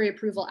regulatory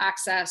approval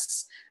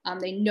access.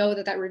 They know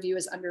that that review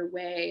is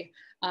underway,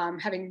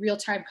 having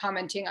real-time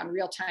commenting on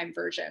real-time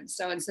versions.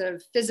 So instead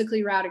of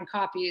physically routing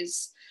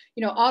copies,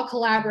 all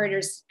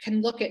collaborators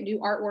can look at new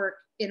artwork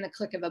in the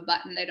click of a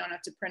button. They don't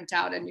have to print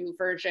out a new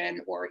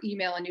version or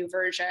email a new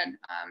version.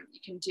 You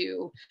can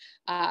do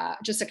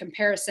just a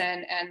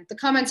comparison, and the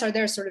comments are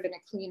there sort of in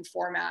a clean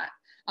format.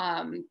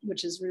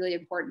 Which is really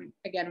important,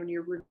 again, when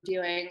you're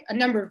reviewing a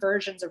number of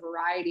versions or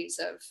varieties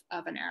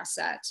of an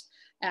asset,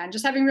 and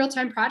just having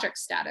real-time project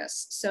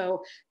status.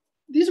 So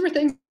these were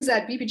things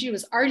that BPG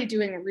was already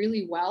doing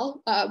really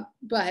well,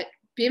 but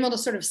being able to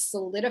sort of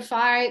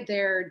solidify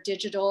their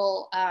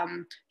digital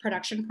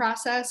production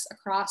process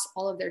across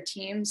all of their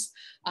teams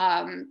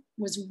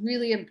was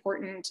really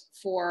important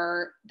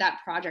for that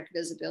project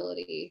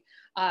visibility.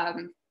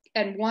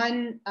 And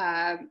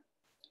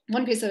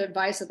one piece of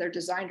advice that their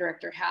design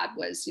director had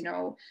was,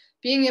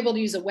 being able to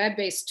use a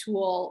web-based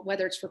tool,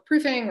 whether it's for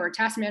proofing or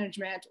task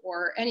management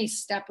or any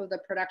step of the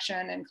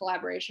production and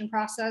collaboration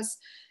process,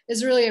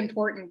 is really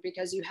important,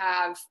 because you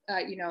have,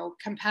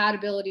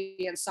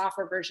 compatibility and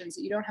software versions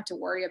that you don't have to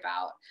worry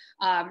about.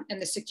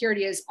 And the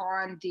security is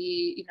on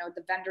the,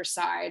 the vendor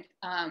side.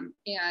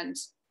 And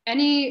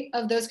any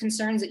of those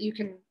concerns that you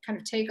can kind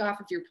of take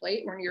off of your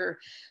plate when you're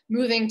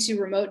moving to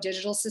remote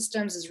digital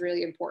systems is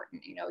really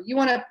important. You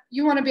want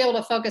to be able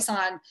to focus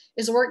on,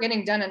 is the work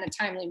getting done in a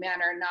timely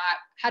manner, not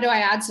how do I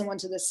add someone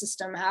to this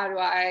system? How do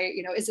I,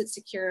 is it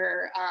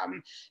secure?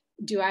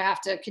 Do I have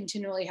to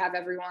continually have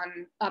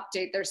everyone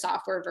update their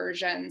software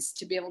versions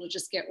to be able to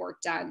just get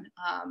work done?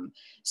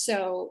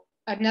 So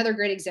another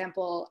great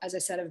example, as I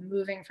said, of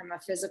moving from a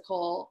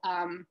physical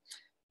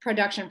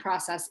production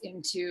process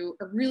into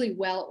a really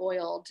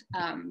well-oiled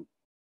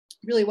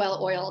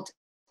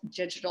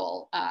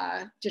digital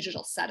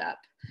setup.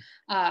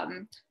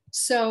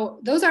 So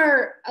those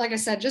are, like I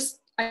said, just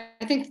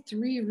I think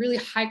 3 really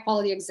high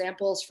quality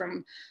examples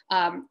from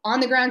on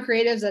the ground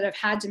creatives that have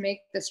had to make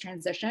this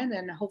transition,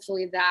 and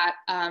hopefully that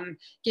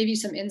gave you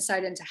some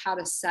insight into how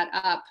to set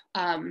up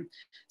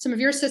some of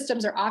your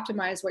systems or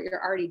optimize what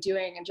you're already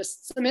doing, and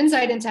just some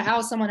insight into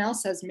how someone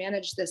else has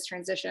managed this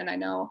transition. I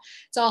know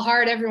it's all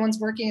hard. Everyone's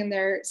working in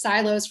their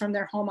silos from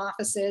their home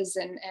offices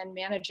and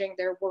managing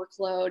their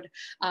workload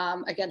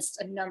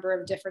against a number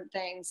of different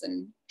things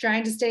and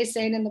trying to stay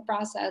sane in the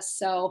process.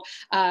 So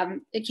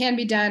it can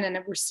be done, and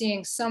we're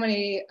seeing so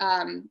many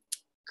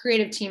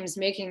creative teams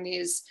making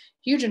these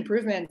huge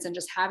improvements and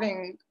just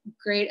having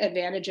great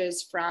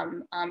advantages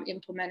from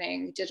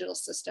implementing digital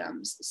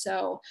systems.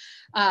 So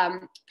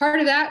part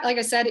of that, like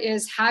I said,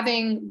 is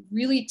having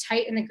really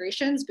tight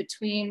integrations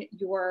between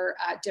your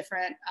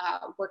different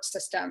work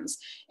systems.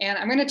 And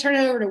I'm going to turn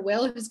it over to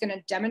Will, who's going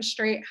to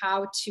demonstrate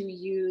how to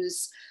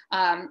use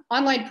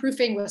online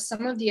proofing with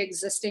some of the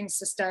existing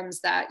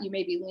systems that you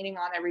may be leaning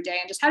on every day,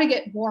 and just how to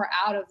get more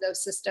out of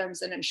those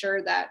systems and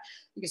ensure that,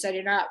 like I said,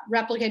 you're not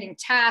replicating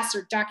tasks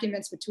or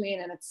documents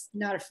between, and it's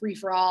not a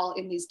free-for-all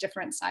in these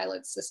different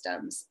siloed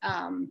systems.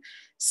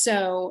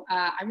 So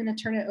I'm going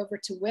to turn it over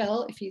to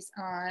Will if he's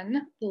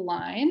on the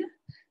line.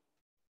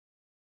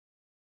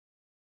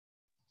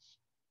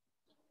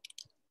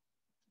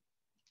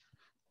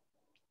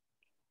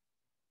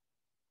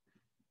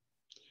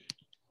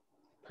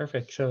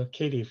 Perfect. So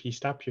Katie, if you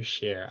stop your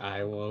share,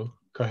 I will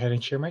go ahead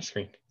and share my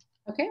screen.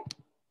 Okay.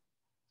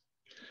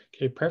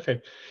 Okay,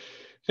 perfect.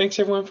 Thanks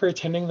everyone for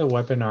attending the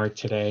webinar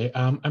today.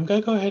 I'm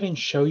going to go ahead and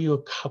show you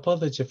a couple of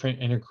the different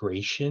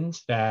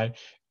integrations that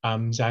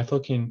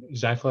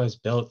Ziflow has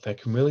built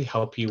that can really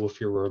help you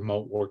with your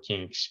remote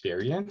working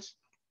experience.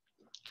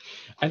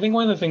 I think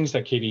one of the things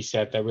that Katie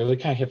said that really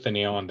kind of hit the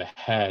nail on the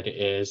head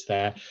is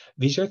that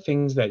these are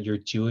things that you're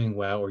doing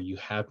well or you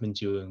have been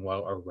doing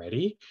well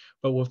already,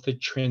 but with the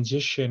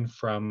transition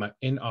from an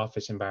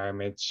in-office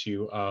environment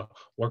to a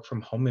work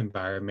from home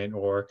environment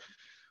or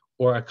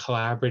a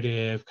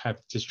collaborative kind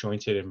of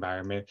disjointed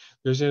environment,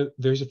 there's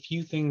a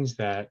few things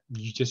that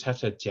you just have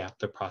to adapt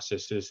the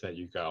processes that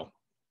you go.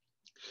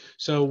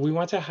 So we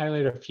want to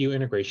highlight a few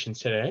integrations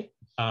today: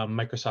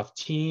 Microsoft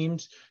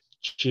Teams,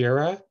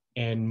 Jira,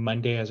 and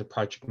Monday as a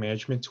project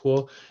management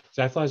tool.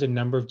 Ziflow has a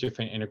number of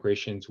different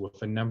integrations with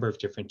a number of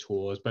different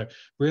tools, but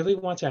really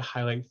want to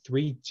highlight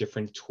 3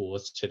 different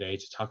tools today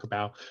to talk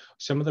about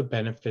some of the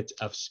benefits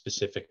of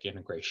specific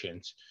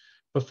integrations.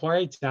 Before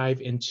I dive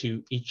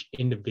into each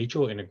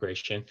individual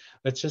integration,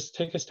 let's just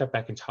take a step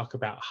back and talk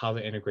about how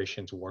the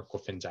integrations work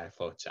within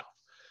Ziflow itself.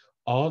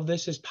 All of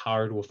this is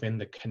powered within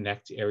the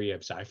Connect area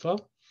of Ziflow.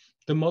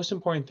 The most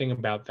important thing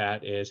about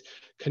that is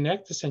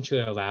Connect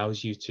essentially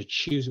allows you to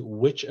choose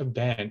which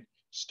event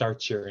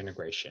starts your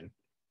integration.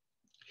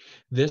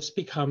 This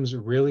becomes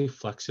really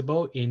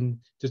flexible in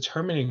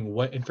determining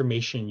what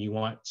information you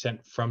want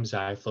sent from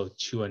Ziflow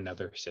to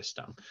another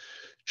system.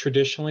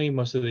 Traditionally,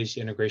 most of these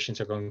integrations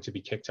are going to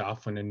be kicked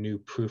off when a new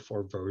proof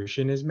or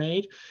version is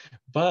made,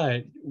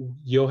 but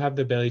you'll have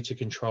the ability to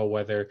control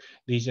whether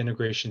these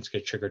integrations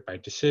get triggered by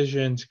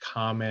decisions,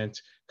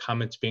 comments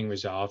being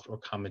resolved, or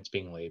comments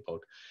being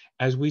labeled.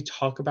 As we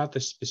talk about the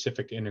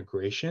specific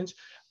integrations,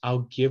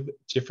 I'll give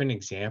different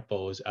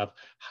examples of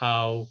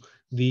how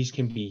these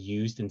can be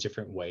used in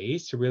different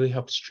ways to really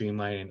help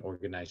streamline and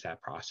organize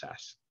that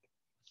process.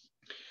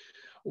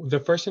 The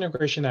first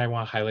integration that I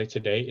want to highlight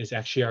today is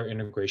actually our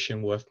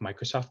integration with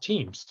Microsoft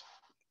Teams.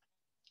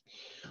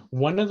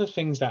 One of the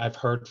things that I've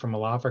heard from a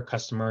lot of our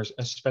customers,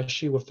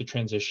 especially with the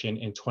transition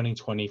in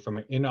 2020 from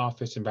an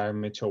in-office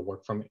environment to a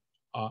work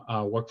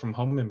from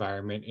home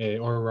environment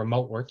or a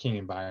remote working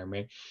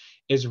environment,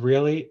 is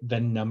really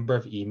the number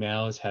of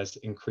emails has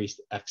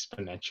increased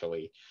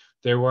exponentially.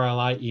 There were a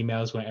lot of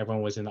emails when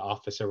everyone was in the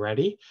office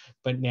already,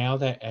 but now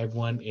that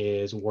everyone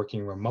is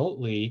working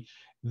remotely,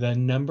 the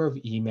number of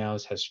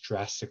emails has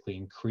drastically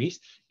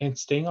increased, and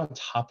staying on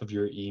top of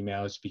your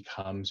emails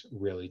becomes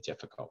really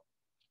difficult.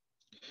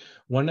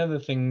 One of the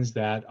things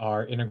that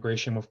our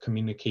integration with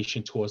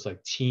communication tools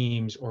like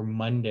Teams or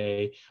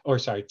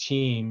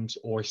Teams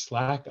or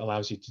Slack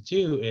allows you to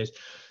do is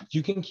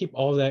you can keep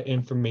all that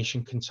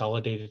information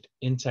consolidated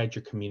inside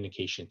your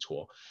communication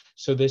tool.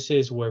 So this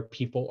is where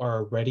people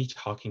are already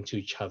talking to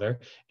each other,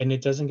 and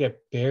it doesn't get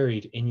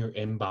buried in your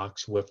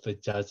inbox with the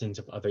dozens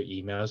of other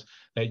emails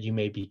that you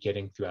may be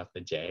getting throughout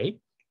the day.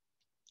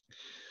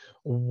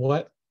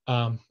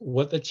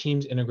 What the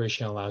Teams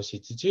integration allows you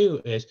to do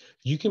is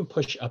you can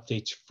push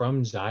updates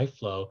from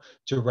Ziflow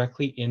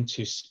directly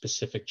into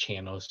specific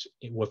channels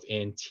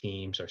within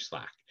Teams or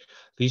Slack.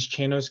 These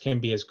channels can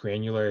be as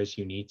granular as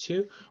you need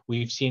to.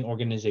 We've seen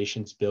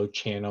organizations build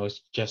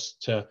channels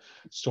just to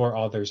store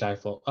all their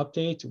Ziflow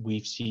updates.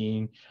 We've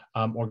seen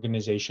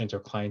organizations or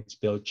clients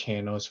build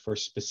channels for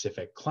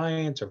specific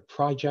clients or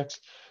projects.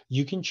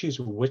 You can choose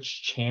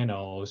which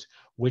channels,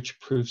 which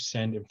proofs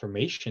send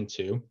information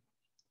to.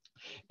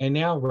 And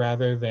now,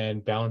 rather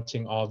than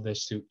balancing all of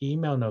this through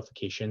email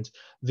notifications,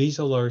 these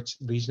alerts,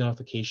 these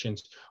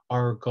notifications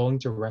are going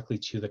directly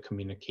to the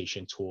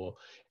communication tool.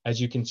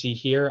 As you can see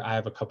here, I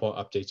have a couple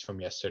of updates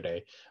from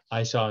yesterday.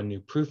 I saw a new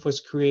proof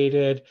was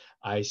created.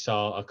 I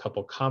saw a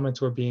couple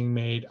comments were being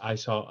made. I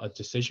saw a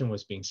decision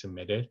was being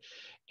submitted.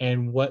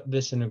 And what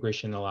this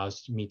integration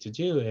allows me to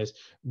do is,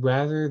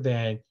 rather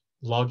than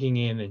logging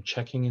in and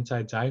checking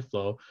inside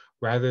Ziflow,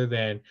 rather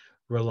than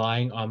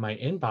relying on my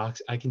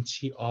inbox, I can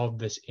see all of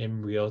this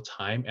in real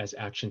time as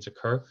actions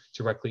occur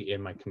directly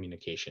in my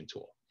communication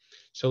tool.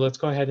 So let's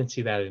go ahead and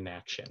see that in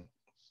action.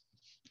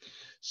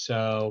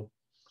 So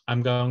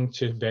I'm going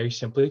to very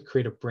simply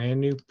create a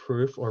brand new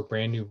proof or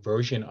brand new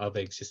version of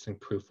an existing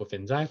proof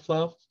within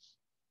Ziflow.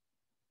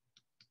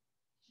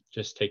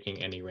 just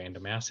taking any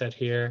random asset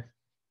here.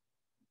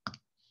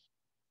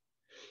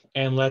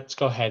 And let's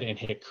go ahead and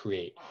hit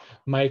create.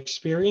 My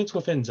experience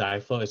within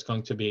Ziflow is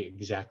going to be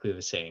exactly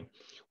the same.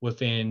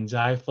 Within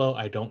Ziflow,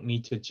 I don't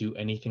need to do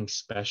anything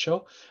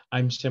special.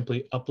 I'm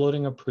simply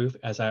uploading a proof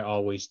as I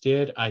always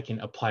did. I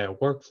can apply a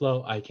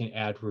workflow. I can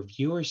add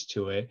reviewers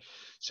to it.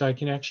 So I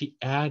can actually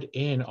add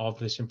in all of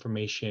this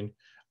information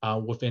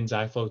within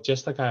Ziflow,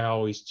 just like I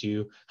always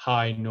do, how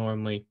I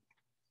normally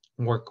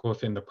work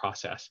within the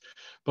process.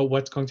 But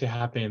what's going to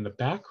happen in the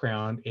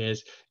background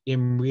is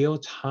in real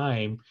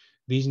time,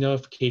 these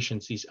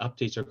notifications, these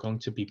updates are going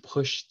to be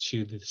pushed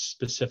to the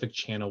specific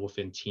channel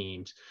within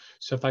Teams.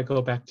 So if I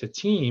go back to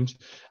Teams,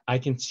 I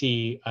can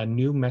see a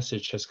new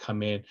message has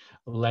come in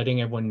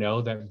letting everyone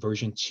know that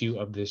version 2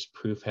 of this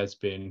proof has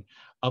been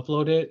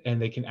uploaded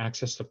and they can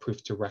access the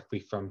proof directly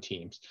from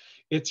Teams.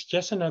 It's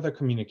just another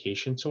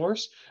communication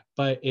source,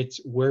 but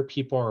it's where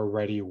people are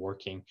already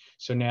working.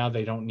 So now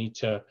they don't need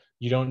to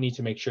you don't need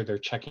to make sure they're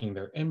checking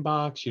their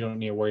inbox. You don't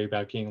need to worry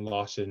about getting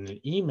lost in an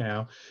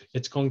email.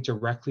 It's going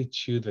directly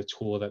to the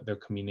tool that they're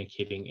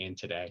communicating in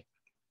today.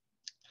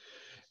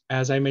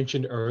 As I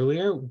mentioned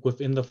earlier,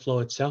 within the flow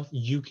itself,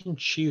 you can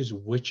choose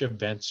which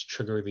events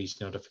trigger these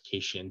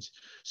notifications.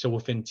 So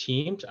within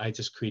Teams, I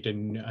just created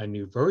a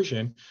new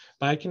version,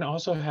 but I can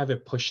also have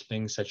it push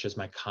things such as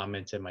my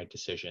comments and my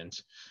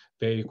decisions.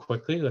 Very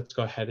quickly, let's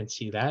go ahead and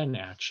see that in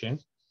action.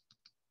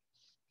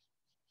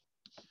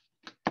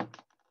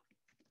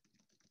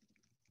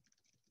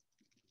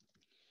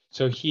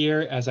 So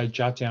here, as I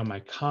jot down my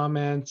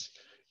comments,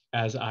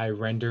 as I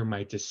render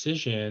my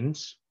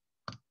decisions,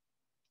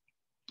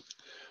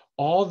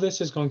 all this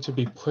is going to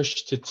be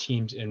pushed to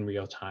Teams in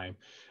real time.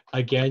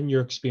 Again,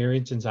 your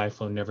experience in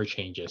Ziflow never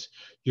changes.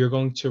 You're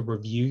going to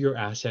review your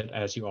asset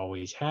as you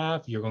always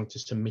have. You're going to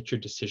submit your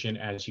decision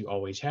as you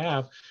always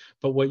have.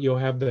 But what you'll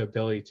have the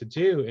ability to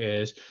do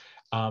is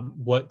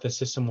what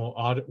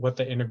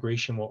the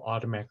integration will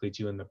automatically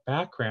do in the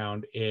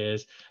background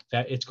is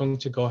that it's going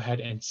to go ahead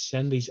and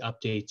send these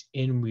updates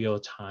in real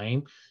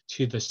time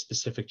to the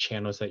specific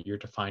channels that you're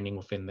defining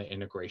within the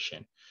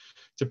integration.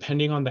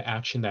 Depending on the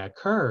action that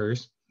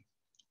occurs,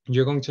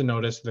 you're going to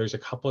notice there's a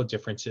couple of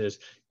differences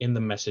in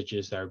the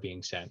messages that are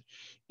being sent.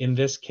 In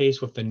this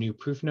case, with the new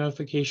proof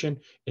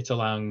notification, it's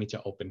allowing me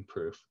to open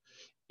proof.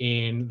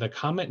 In the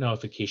comment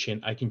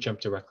notification, I can jump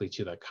directly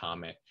to the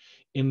comment.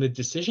 In the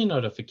decision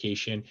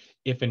notification,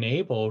 if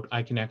enabled,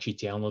 I can actually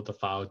download the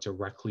file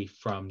directly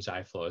from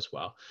Ziflow as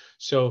well.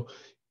 So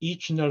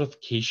each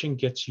notification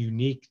gets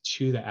unique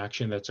to the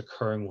action that's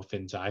occurring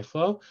within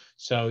Ziflow.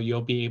 So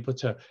you'll be able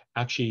to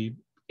actually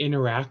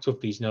interact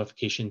with these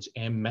notifications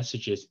and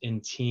messages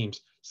in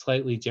Teams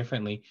slightly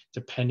differently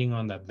depending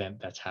on the event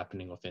that's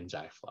happening within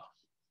Ziflow.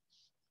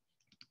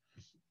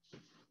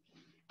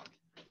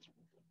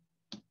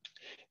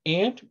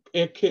 And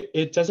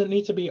it doesn't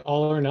need to be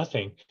all or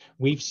nothing.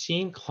 We've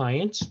seen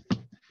clients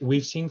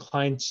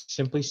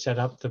simply set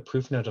up the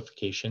proof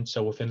notification.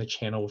 So within the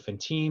channel, within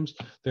Teams,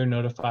 they're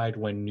notified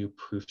when new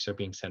proofs are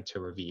being sent to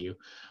review.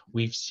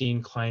 We've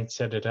seen clients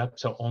set it up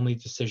so only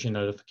decision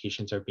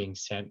notifications are being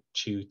sent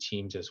to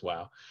Teams as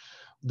well.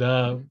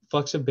 The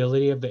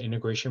flexibility of the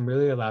integration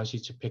really allows you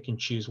to pick and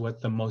choose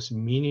what the most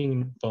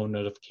meaningful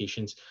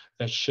notifications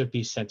that should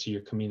be sent to your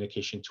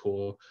communication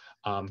tool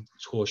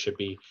should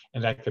be.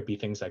 And that could be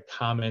things like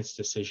comments,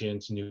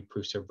 decisions, new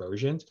proofs, or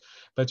versions.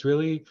 But it's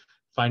really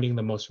finding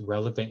the most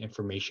relevant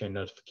information and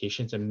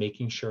notifications and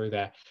making sure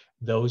that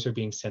those are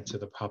being sent to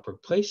the proper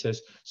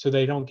places so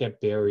they don't get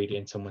buried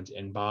in someone's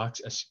inbox,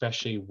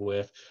 especially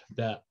with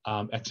the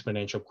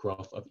exponential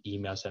growth of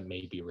emails that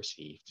may be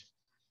received.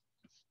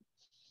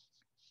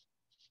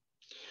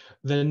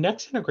 The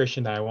next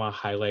integration that I want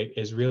to highlight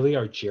is really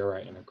our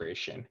Jira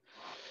integration.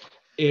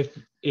 If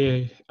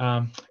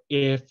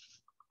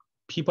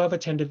people have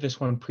attended this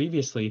one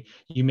previously,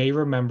 you may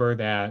remember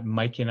that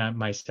Mike and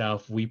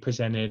myself, we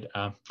presented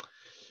a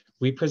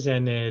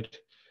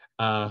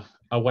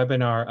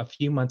webinar a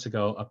few months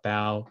ago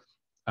about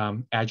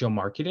Agile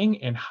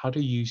marketing and how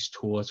to use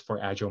tools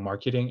for Agile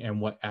marketing and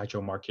what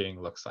Agile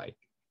marketing looks like.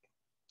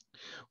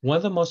 One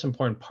of the most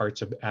important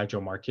parts of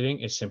Agile marketing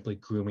is simply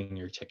grooming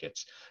your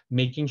tickets,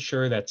 making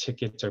sure that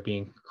tickets are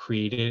being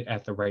created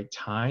at the right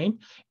time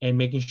and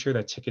making sure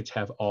that tickets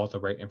have all the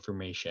right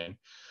information.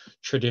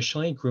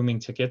 Traditionally, grooming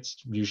tickets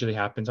usually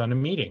happens on a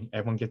meeting.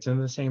 Everyone gets in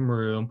the same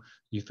room,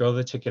 you throw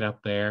the ticket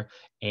up there,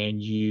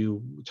 and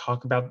you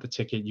talk about the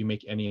ticket, you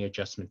make any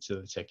adjustments to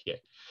the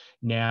ticket.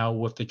 Now,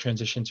 with the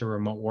transition to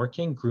remote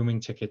working, grooming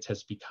tickets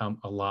has become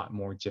a lot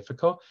more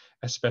difficult,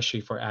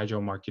 especially for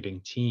Agile marketing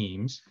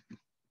teams.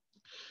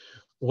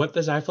 What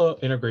the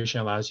Ziflow integration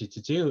allows you to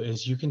do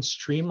is you can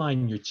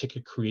streamline your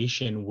ticket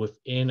creation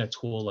within a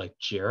tool like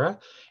Jira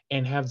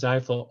and have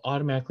Ziflow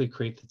automatically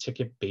create the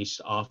ticket based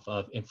off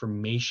of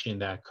information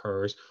that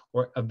occurs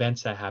or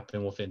events that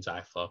happen within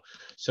Ziflow.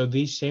 So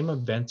these same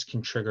events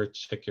can trigger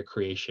ticket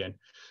creation.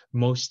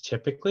 Most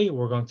typically,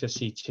 we're going to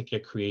see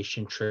ticket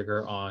creation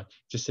trigger on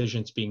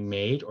decisions being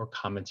made or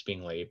comments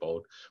being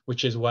labeled,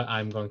 which is what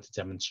I'm going to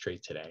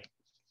demonstrate today.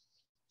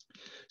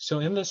 So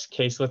in this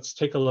case, let's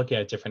take a look at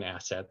a different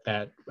asset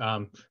that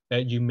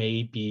that you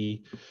may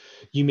be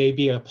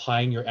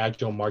applying your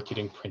agile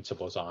marketing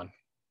principles on.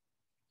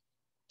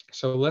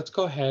 So let's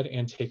go ahead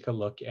and take a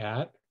look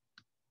at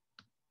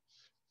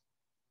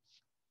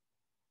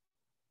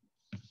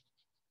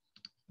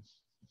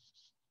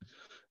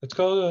a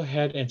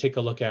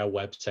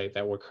website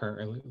that we're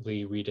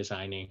currently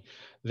redesigning.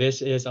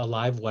 This is a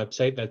live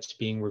website that's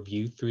being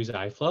reviewed through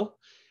Ziflow.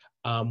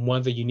 One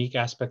of the unique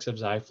aspects of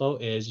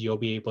Ziflow is you'll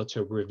be able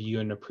to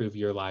review and approve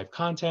your live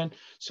content.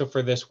 So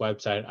for this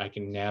website, I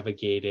can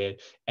navigate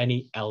it,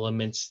 any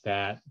elements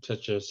that,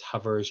 such as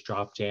hovers,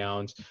 drop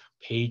downs,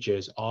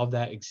 pages, all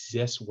that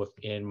exists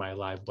within my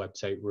live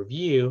website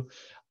review.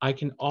 I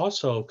can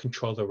also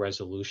control the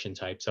resolution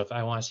type. So if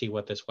I want to see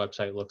what this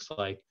website looks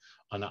like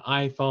on an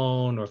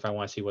iPhone, or if I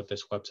want to see what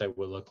this website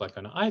would look like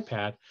on an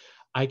iPad,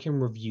 I can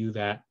review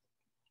that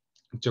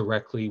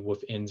directly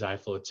within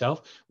Ziflow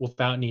itself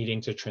without needing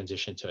to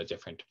transition to a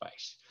different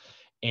device.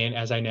 And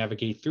as I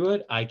navigate through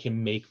it, I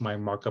can make my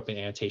markup and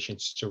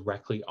annotations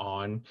directly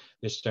on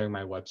this during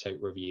my website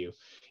review.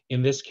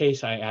 In this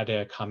case, I added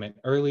a comment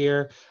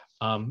earlier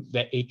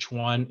that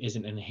H1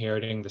 isn't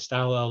inheriting the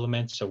style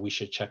element, so we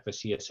should check the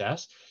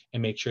CSS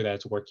and make sure that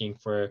it's working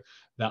for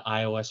the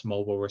iOS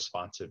mobile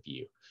responsive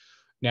view.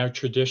 Now,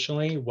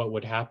 traditionally, what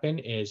would happen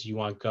is you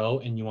want to go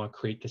and you want to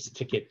create this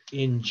ticket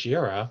in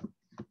Jira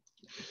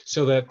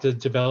so that the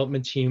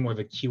development team or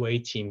the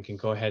QA team can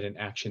go ahead and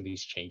action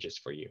these changes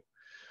for you.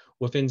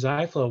 Within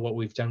Ziflow, what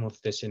we've done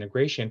with this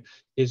integration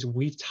is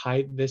we've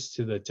tied this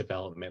to the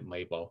development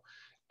label.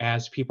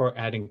 As people are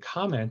adding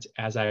comments,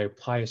 as I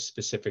apply a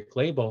specific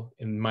label,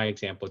 in my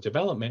example,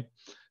 development,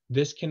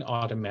 this can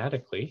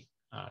automatically,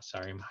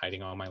 sorry, I'm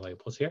hiding all my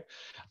labels here.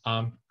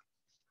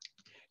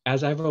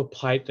 As I've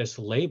applied this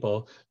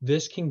label,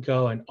 this can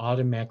go and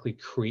automatically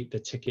create the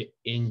ticket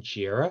in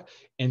Jira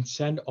and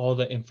send all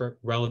the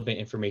relevant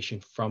information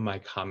from my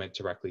comment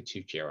directly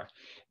to Jira.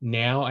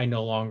 Now I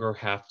no longer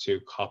have to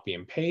copy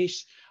and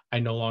paste. I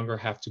no longer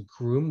have to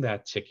groom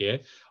that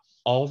ticket.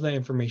 All the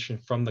information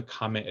from the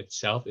comment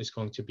itself is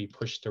going to be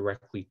pushed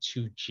directly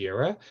to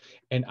Jira,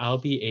 and I'll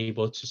be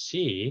able to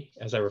see,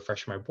 as I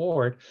refresh my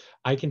board,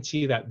 I can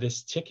see that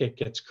this ticket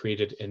gets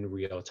created in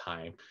real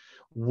time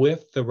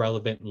with the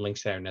relevant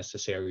links that are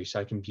necessary. So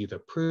I can view the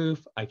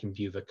proof, I can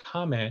view the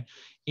comment,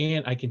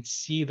 and I can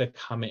see the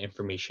comment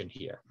information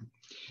here.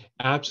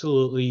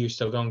 Absolutely, you're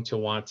still going to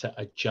want to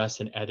adjust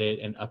and edit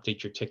and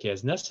update your ticket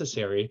as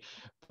necessary,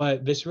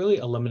 but this really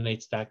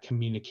eliminates that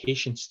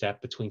communication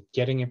step between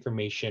getting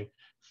information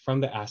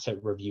from the asset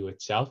review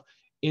itself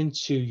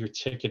into your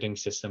ticketing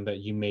system that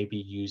you may be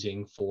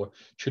using for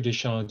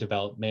traditional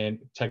development,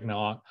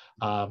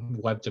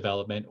 web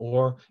development,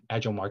 or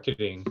agile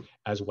marketing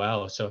as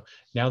well. So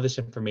now this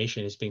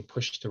information is being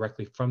pushed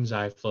directly from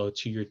Ziflow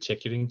to your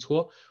ticketing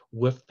tool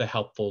with the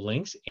helpful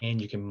links, and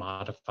you can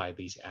modify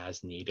these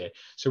as needed.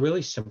 So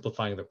really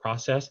simplifying the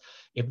process.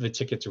 If the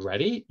ticket's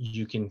ready,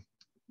 you can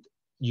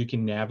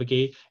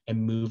navigate and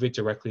move it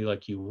directly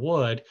like you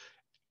would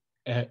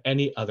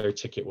any other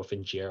ticket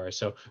within Jira.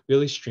 So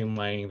really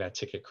streamlining that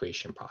ticket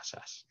creation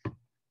process.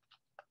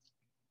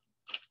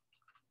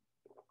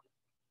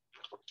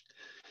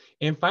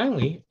 And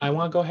finally, I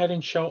want to go ahead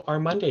and show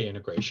our Monday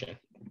integration.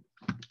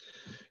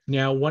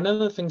 Now, one of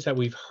the things that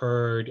we've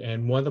heard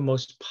and one of the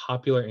most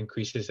popular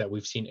increases that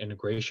we've seen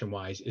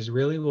integration-wise is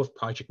really with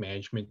project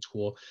management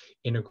tool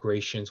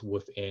integrations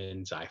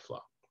within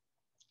Ziflow.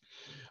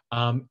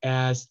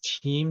 As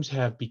teams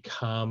have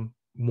become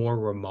more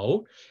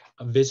remote,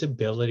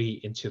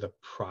 visibility into the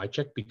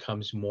project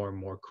becomes more and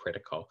more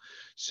critical.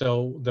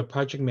 So the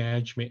project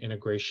management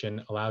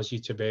integration allows you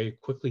to very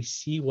quickly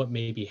see what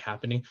may be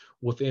happening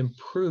within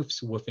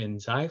proofs within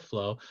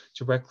Ziflow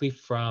directly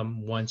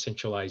from one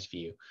centralized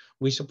view.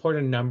 We support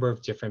a number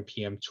of different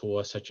PM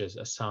tools such as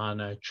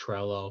Asana,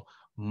 Trello,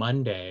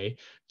 Monday,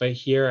 but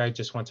here I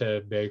just want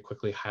to very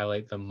quickly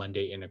highlight the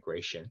Monday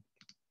integration.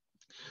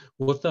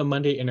 With the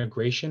Monday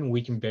integration,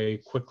 we can very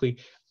quickly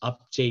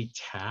update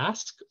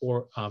tasks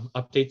or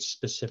update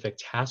specific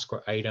tasks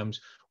or items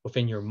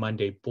within your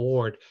Monday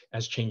board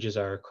as changes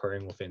are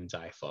occurring within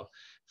Ziflow.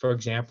 For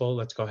example,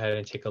 let's go ahead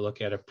and take a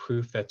look at a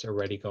proof that's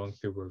already going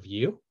through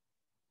review.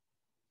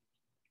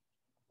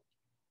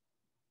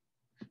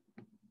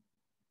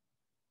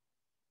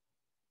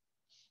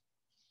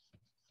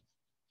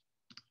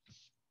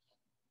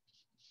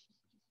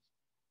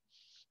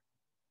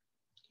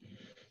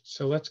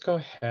 So let's go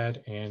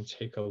ahead and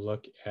take a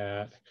look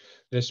at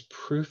this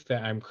proof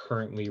that I'm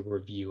currently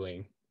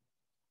reviewing.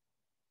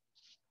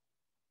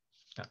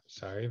 Oh,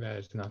 sorry, that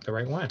is not the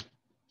right one.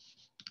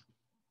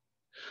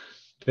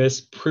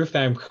 This proof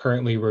that I'm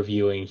currently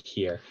reviewing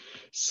here.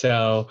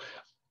 So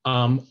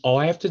all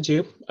I have to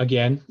do,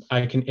 again,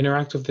 I can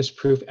interact with this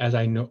proof as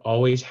I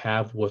always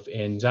have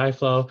within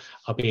Ziflow.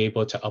 I'll be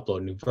able to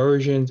upload new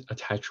versions,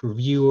 attach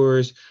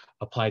reviewers,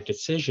 apply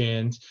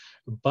decisions,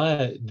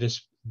 but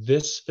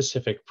this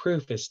specific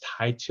proof is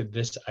tied to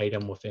this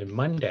item within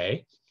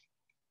Monday.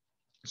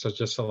 So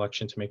just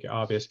selection to make it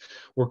obvious.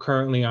 We're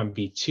currently on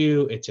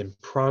B2, it's in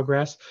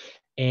progress.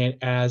 And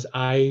as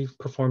I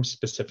perform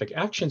specific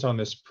actions on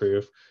this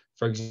proof,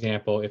 for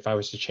example, if I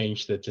was to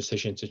change the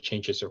decision to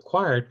changes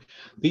required,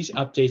 these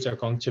updates are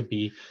going to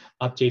be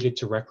updated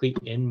directly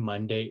in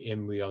Monday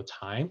in real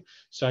time.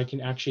 So I can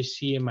actually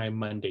see in my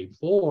Monday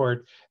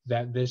board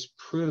that this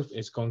proof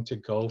is going to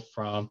go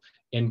from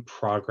in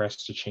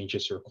progress to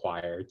changes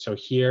required. So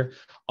here,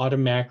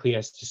 automatically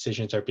as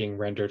decisions are being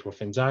rendered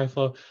within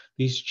Ziflow,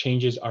 these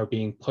changes are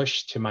being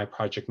pushed to my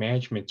project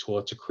management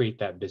tool to create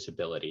that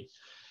visibility.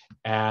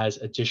 As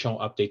additional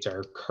updates are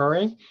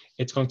occurring,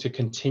 it's going to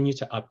continue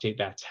to update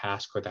that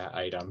task or that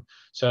item.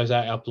 So as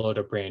I upload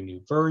a brand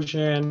new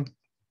version,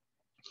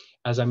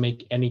 as I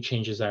make any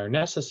changes that are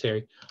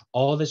necessary,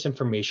 all this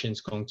information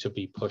is going to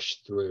be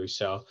pushed through.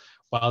 So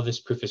while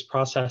this proof is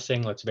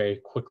processing, let's very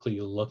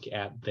quickly look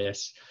at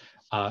this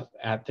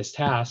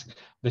task.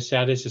 The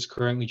status is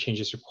currently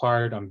changes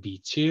required on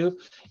V2,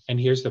 and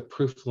here's the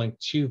proof link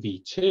to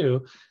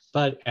V2.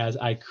 But as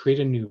I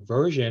create a new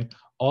version,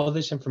 all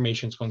this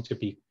information is going to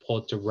be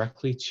pulled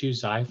directly to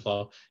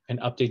Ziflow and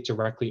update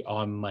directly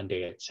on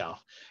Monday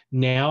itself.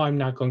 Now I'm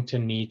not going to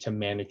need to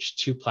manage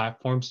two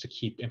platforms to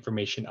keep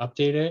information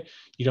updated.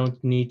 You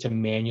don't need to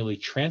manually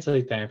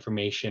translate that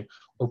information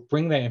or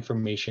bring that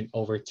information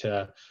over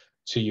to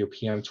your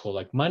PM tool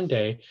like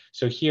Monday.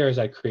 So here, as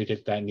I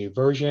created that new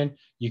version,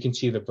 you can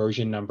see the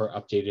version number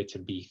updated to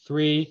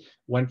B3,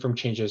 went from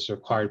changes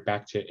required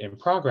back to in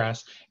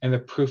progress, and the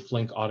proof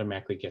link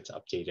automatically gets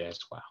updated as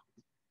well.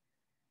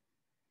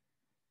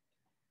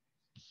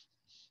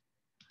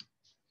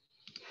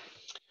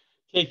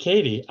 Okay,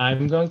 Katie,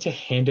 I'm going to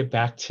hand it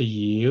back to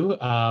you.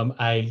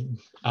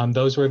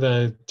 Those were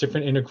the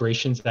different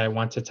integrations that I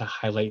wanted to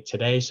highlight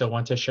today. So I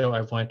want to show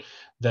everyone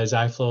the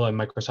Ziflow and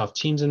Microsoft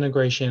Teams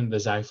integration, the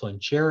Ziflow and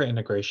Jira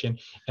integration,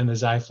 and the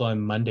Ziflow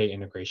and Monday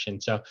integration.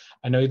 So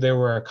I know there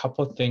were a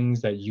couple of things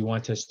that you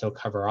want to still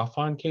cover off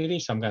on, Katie.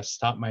 So I'm going to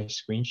stop my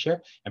screen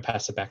share and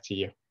pass it back to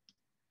you.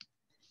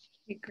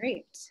 Okay,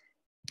 great.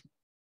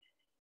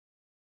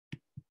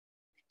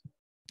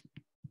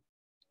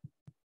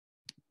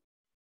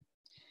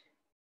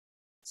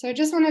 So I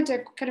just wanted to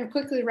kind of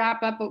quickly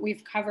wrap up what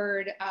we've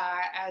covered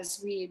as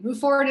we move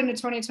forward into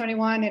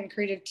 2021 and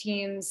creative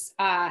teams.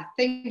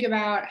 Think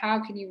about how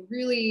can you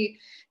really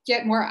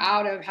get more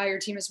out of how your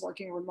team is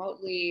working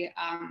remotely.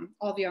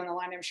 All of you on the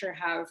line, I'm sure,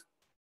 have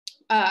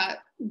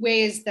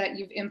ways that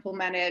you've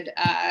implemented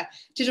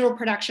digital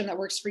production that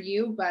works for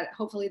you, but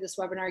hopefully this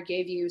webinar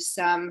gave you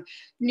some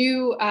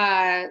new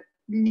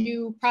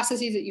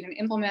processes that you can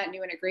implement,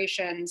 new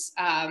integrations.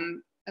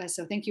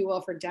 So thank you,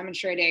 Will, for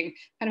demonstrating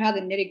kind of how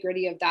the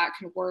nitty-gritty of that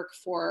can work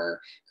for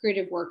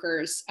creative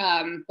workers.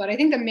 But I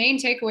think the main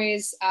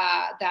takeaways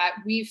that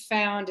we've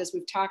found as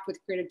we've talked with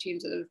creative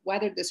teams that have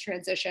weathered this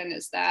transition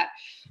is that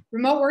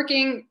remote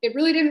working, it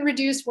really didn't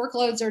reduce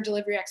workloads or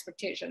delivery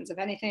expectations. If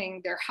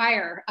anything, they're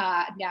higher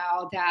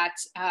now that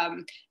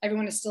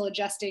everyone is still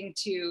adjusting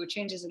to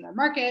changes in their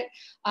market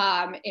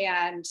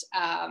and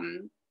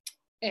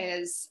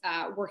is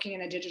working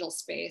in a digital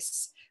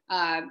space.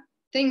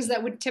 Things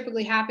that would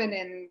typically happen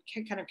in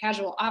kind of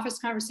casual office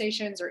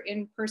conversations or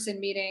in-person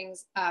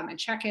meetings and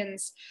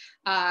check-ins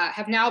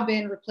have now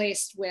been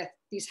replaced with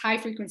these high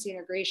frequency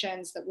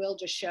integrations that Will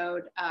just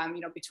showed,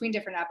 between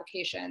different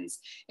applications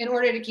in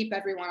order to keep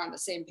everyone on the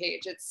same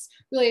page. It's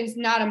really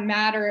not a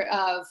matter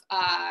of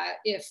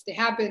if they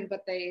have been,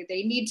 but they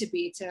need to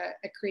be to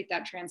create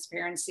that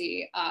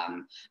transparency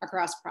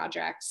across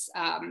projects.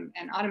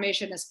 And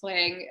automation is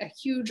playing a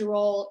huge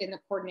role in the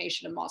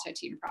coordination of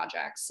multi-team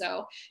projects.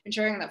 So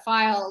ensuring that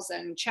files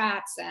and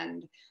chats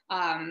and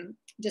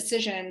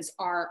decisions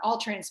are all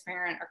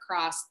transparent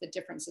across the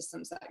different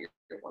systems that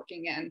you're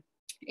working in.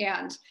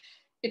 And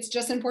it's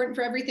just important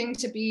for everything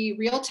to be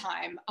real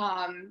time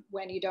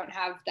when you don't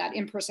have that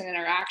in-person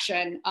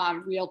interaction.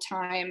 Real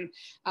time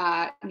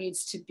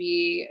needs to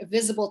be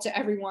visible to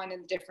everyone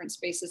in the different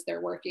spaces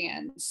they're working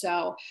in.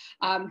 So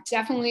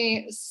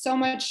definitely so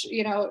much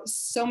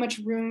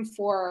room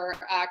for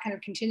kind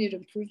of continued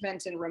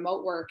improvement in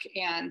remote work,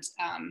 and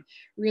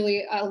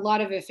really a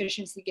lot of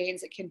efficiency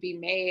gains that can be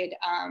made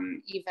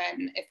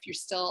even if you're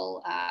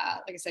still,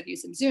 like I said,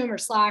 using Zoom or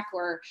Slack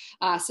or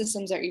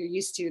systems that you're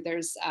used to.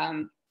 There's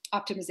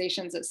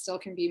optimizations that still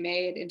can be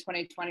made in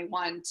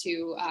 2021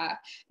 to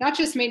not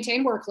just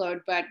maintain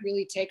workload, but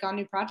really take on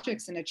new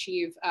projects and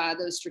achieve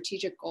those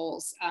strategic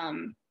goals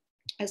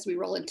as we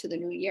roll into the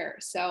new year.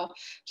 So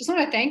just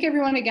want to thank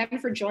everyone again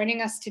for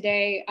joining us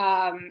today.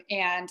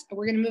 And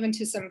we're going to move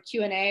into some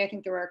Q&A. I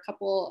think there were a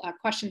couple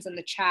questions in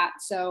the chat.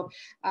 So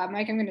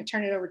Mike, I'm going to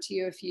turn it over to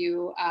you if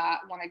you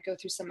want to go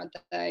through some of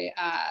the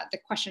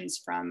questions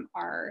from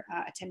our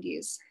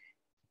attendees.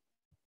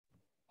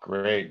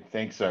 Great,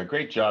 thanks.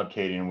 Great job,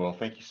 Katie and Will.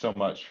 Thank you so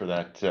much for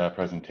that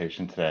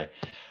presentation today.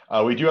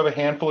 We do have a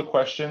handful of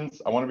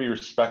questions. I want to be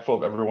respectful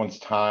of everyone's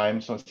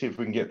time, so let's see if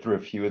we can get through a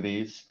few of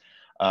these.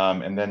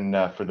 And then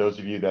for those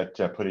of you that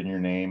put in your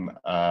name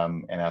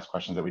and ask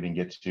questions that we didn't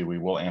get to, we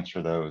will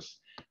answer those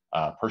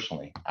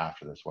personally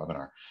after this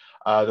webinar.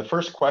 The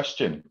first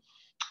question,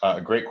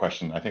 a great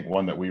question, I think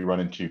one that we run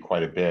into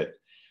quite a bit.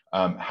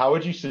 How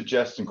would you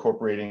suggest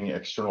incorporating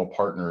external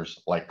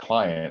partners like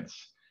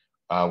clients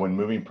when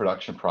moving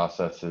production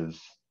processes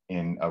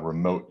into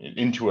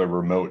a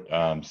remote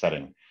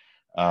setting?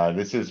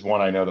 This is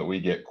one I know that we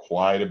get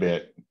quite a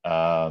bit.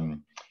 So,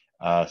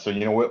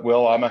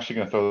 Will, I'm actually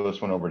going to throw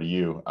this one over to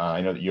you.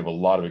 I know that you have a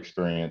lot of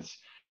experience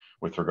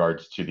with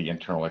regards to the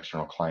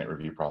internal-external client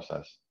review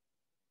process.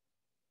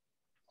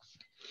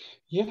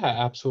 Yeah,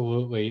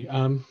 absolutely.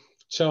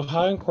 So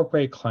how to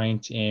incorporate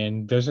clients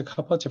in, there's a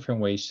couple of different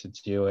ways to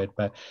do it,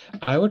 but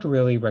I would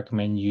really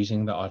recommend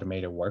using the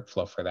automated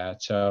workflow for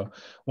that. So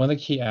one of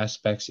the key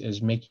aspects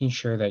is making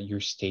sure that you're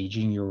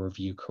staging your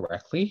review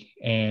correctly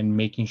and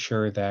making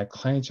sure that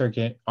clients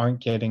aren't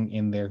getting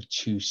in there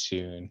too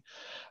soon.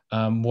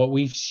 What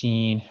we've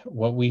seen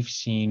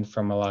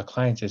from a lot of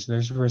clients is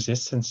there's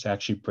resistance to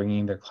actually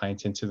bringing their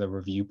clients into the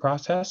review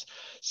process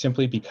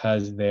simply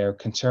because they're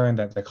concerned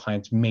that the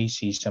clients may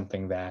see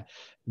something that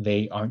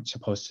they aren't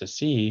supposed to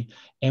see.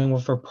 And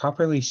with a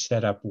properly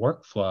set up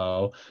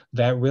workflow,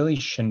 that really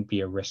shouldn't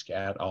be a risk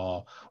at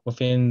all.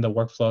 Within the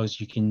workflows,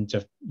 you can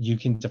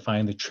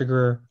define the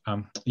trigger.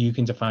 You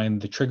can define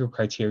the trigger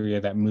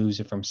criteria that moves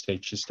it from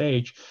stage to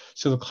stage.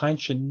 So the client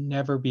should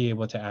never be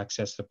able to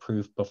access the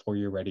proof before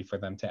you're ready for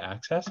them to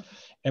access.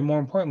 And more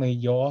importantly,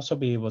 you'll also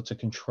be able to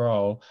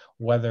control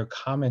whether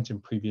comments in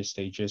previous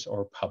stages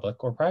are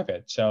public or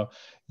private. So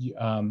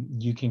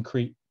you can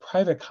create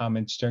private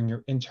comments during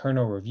your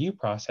internal review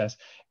process.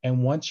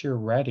 And once you're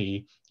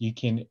ready, you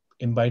can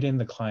invite in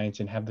the clients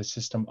and have the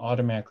system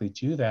automatically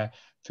do that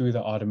through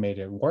the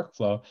automated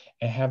workflow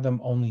and have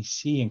them only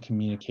see and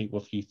communicate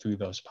with you through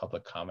those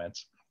public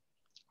comments.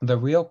 The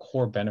real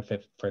core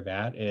benefit for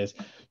that is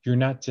you're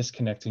not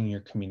disconnecting your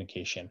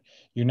communication.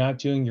 You're not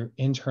doing your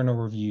internal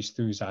reviews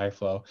through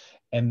Ziflow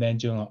and then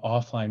doing an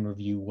offline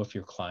review with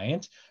your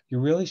client.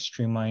 You're really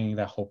streamlining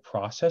that whole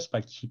process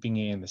by keeping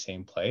it in the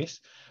same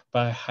place.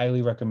 But I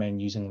highly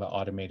recommend using the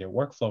automated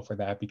workflow for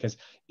that because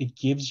it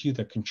gives you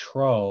the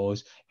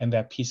controls and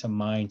that peace of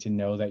mind to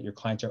know that your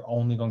clients are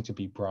only going to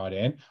be brought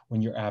in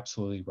when you're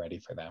absolutely ready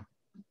for them.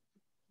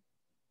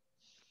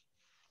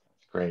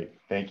 Great,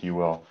 thank you,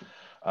 Will.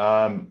 Do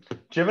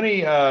you have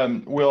any,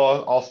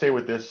 Will, I'll stay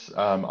with this.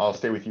 I'll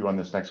stay with you on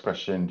this next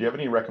question. Do you have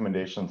any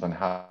recommendations on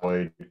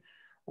how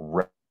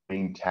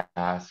routing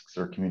tasks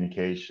or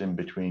communication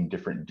between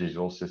different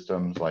digital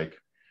systems like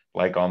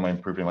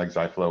online proofing, like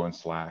Ziflow and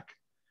Slack?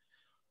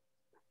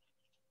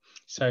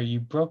 Sorry, you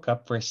broke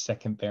up for a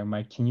second there,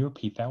 Mike. Can you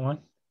repeat that one?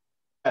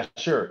 Yeah,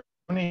 sure.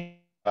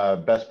 Any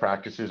best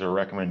practices or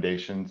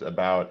recommendations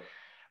about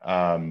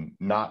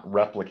not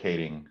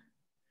replicating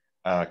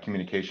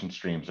communication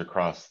streams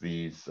across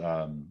these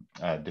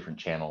different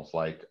channels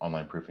like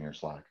online proofing or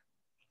Slack?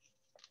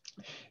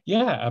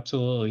 Yeah,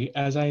 absolutely.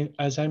 As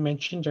I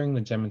mentioned during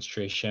the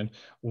demonstration,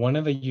 one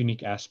of the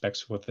unique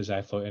aspects with the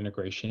Ziflow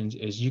integrations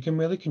is you can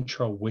really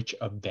control which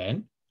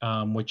event,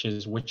 which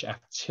is which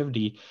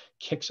activity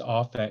kicks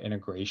off that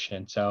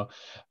integration. So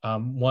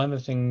one of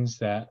the things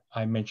that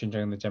I mentioned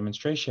during the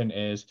demonstration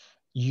is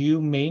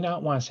you may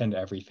not want to send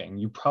everything.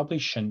 You probably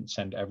shouldn't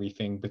send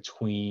everything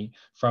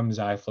from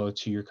Ziflow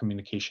to your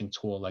communication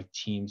tool like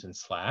Teams and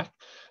Slack.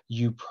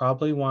 You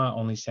probably want to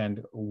only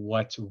send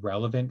what's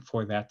relevant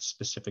for that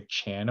specific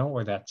channel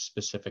or that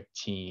specific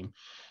team.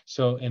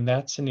 So in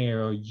that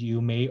scenario,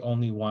 you may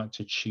only want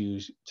to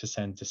choose to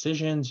send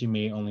decisions. You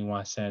may only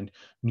want to send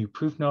new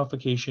proof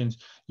notifications.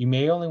 You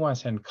may only want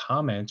to send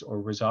comments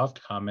or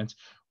resolved comments,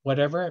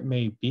 whatever it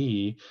may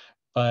be.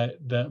 But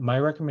my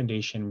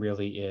recommendation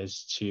really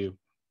is to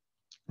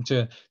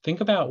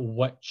think about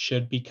what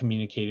should be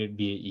communicated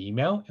via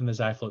email in the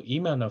Ziflow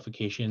email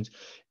notifications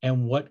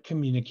and what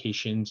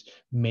communications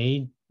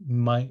may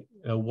need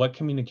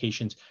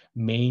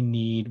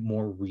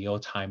more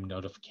real-time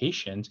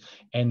notifications,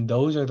 and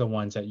those are the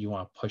ones that you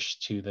want to push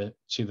to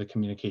the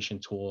communication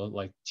tool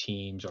like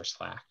Teams or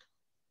Slack.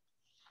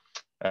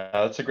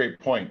 That's a great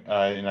point.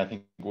 And I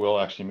think Will,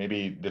 actually,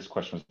 maybe this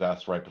question was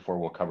asked right before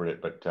Will covered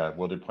it, but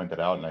Will did point that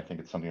out. And I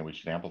think it's something that we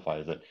should amplify,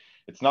 is that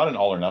it's not an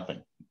all or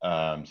nothing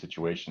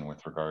situation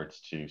with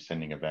regards to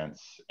sending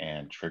events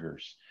and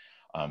triggers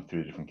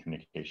through the different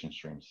communication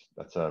streams.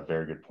 That's a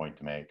very good point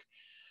to make.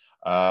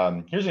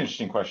 Here's an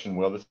interesting question,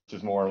 Will. This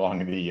is more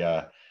along the,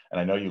 and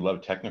I know you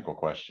love technical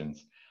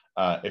questions.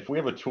 If we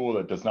have a tool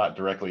that does not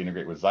directly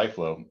integrate with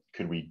Ziflow,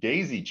 could we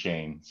daisy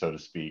chain, so to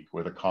speak,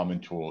 with a common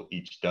tool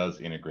each does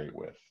integrate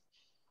with?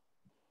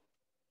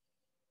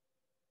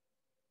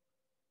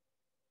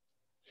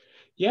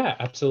 Yeah,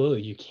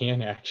 absolutely. You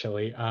can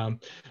actually.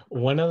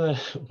 One of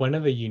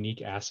the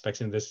unique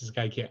aspects, and this is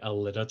gonna get a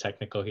little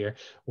technical here.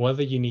 One of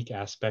the unique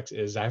aspects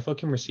is Ziflow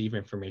can receive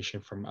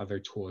information from other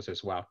tools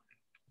as well.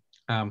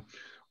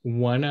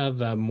 One of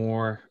the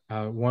more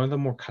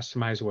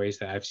customized ways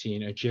that I've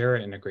seen a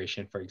Jira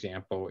integration, for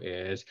example,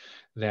 is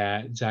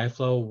that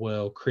Ziflow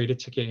will create a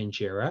ticket in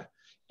Jira,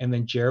 and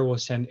then Jira will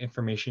send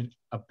information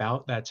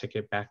about that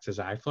ticket back to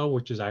Ziflow,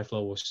 which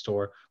Ziflow will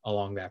store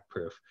along that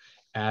proof.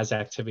 as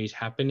activities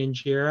happen in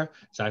Jira,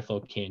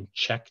 Ziflow can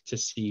check to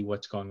see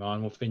what's going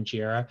on within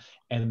Jira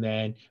and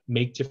then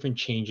make different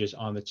changes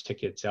on the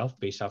ticket itself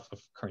based off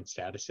of current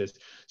statuses.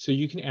 So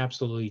you can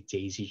absolutely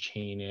daisy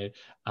chain it.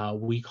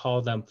 We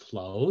call them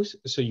flows.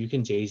 So you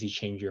can daisy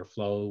chain your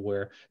flow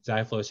where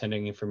Ziflow is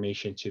sending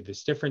information to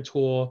this different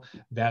tool.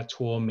 That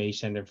tool may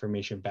send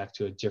information back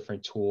to a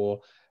different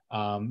tool.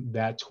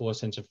 That tool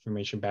sends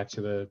information back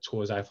to the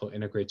tool Ziflow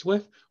integrates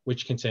with,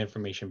 which can send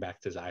information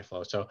back to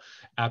Ziflow. So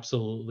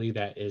absolutely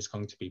that is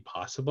going to be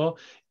possible.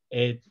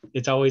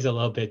 It's always a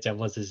little bit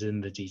devil's is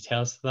in the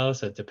details though,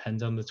 so it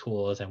depends on the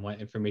tools and what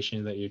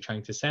information that you're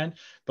trying to send.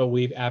 But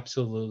we've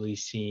absolutely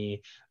seen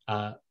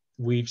kind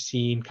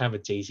of a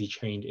daisy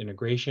chained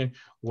integration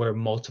where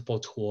multiple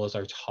tools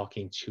are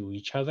talking to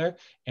each other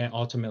and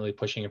ultimately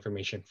pushing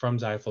information from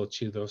Ziflow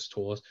to those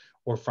tools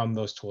or from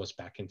those tools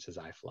back into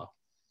Ziflow.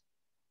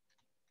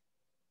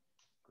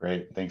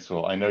 Great, thanks,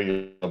 Will. I know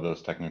you love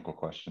those technical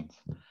questions.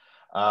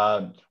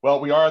 Well,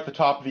 we are at the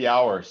top of the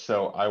hour,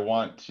 so I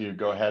want to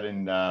go ahead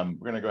and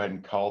we're going to go ahead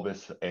and call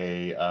this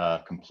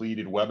a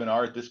completed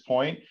webinar at this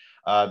point.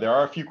 There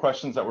are a few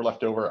questions that were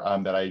left over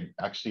that I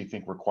actually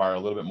think require a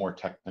little bit more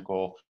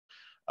technical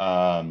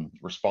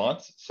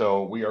response.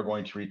 So we are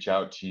going to reach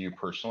out to you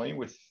personally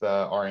with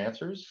our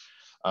answers.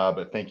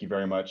 But thank you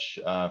very much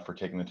for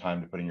taking the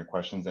time to put in your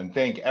questions, and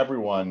thank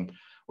everyone.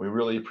 We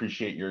really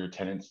appreciate your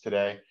attendance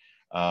today.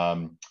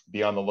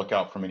 Be on the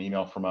lookout from an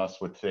email from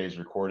us with today's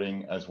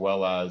recording, as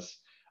well as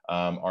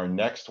our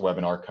next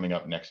webinar coming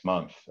up next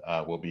month.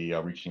 We'll be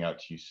reaching out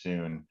to you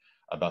soon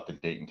about the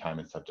date and time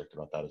and subject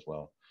about that as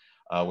well.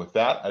 With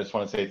that, I just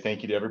want to say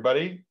thank you to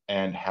everybody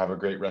and have a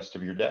great rest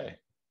of your day.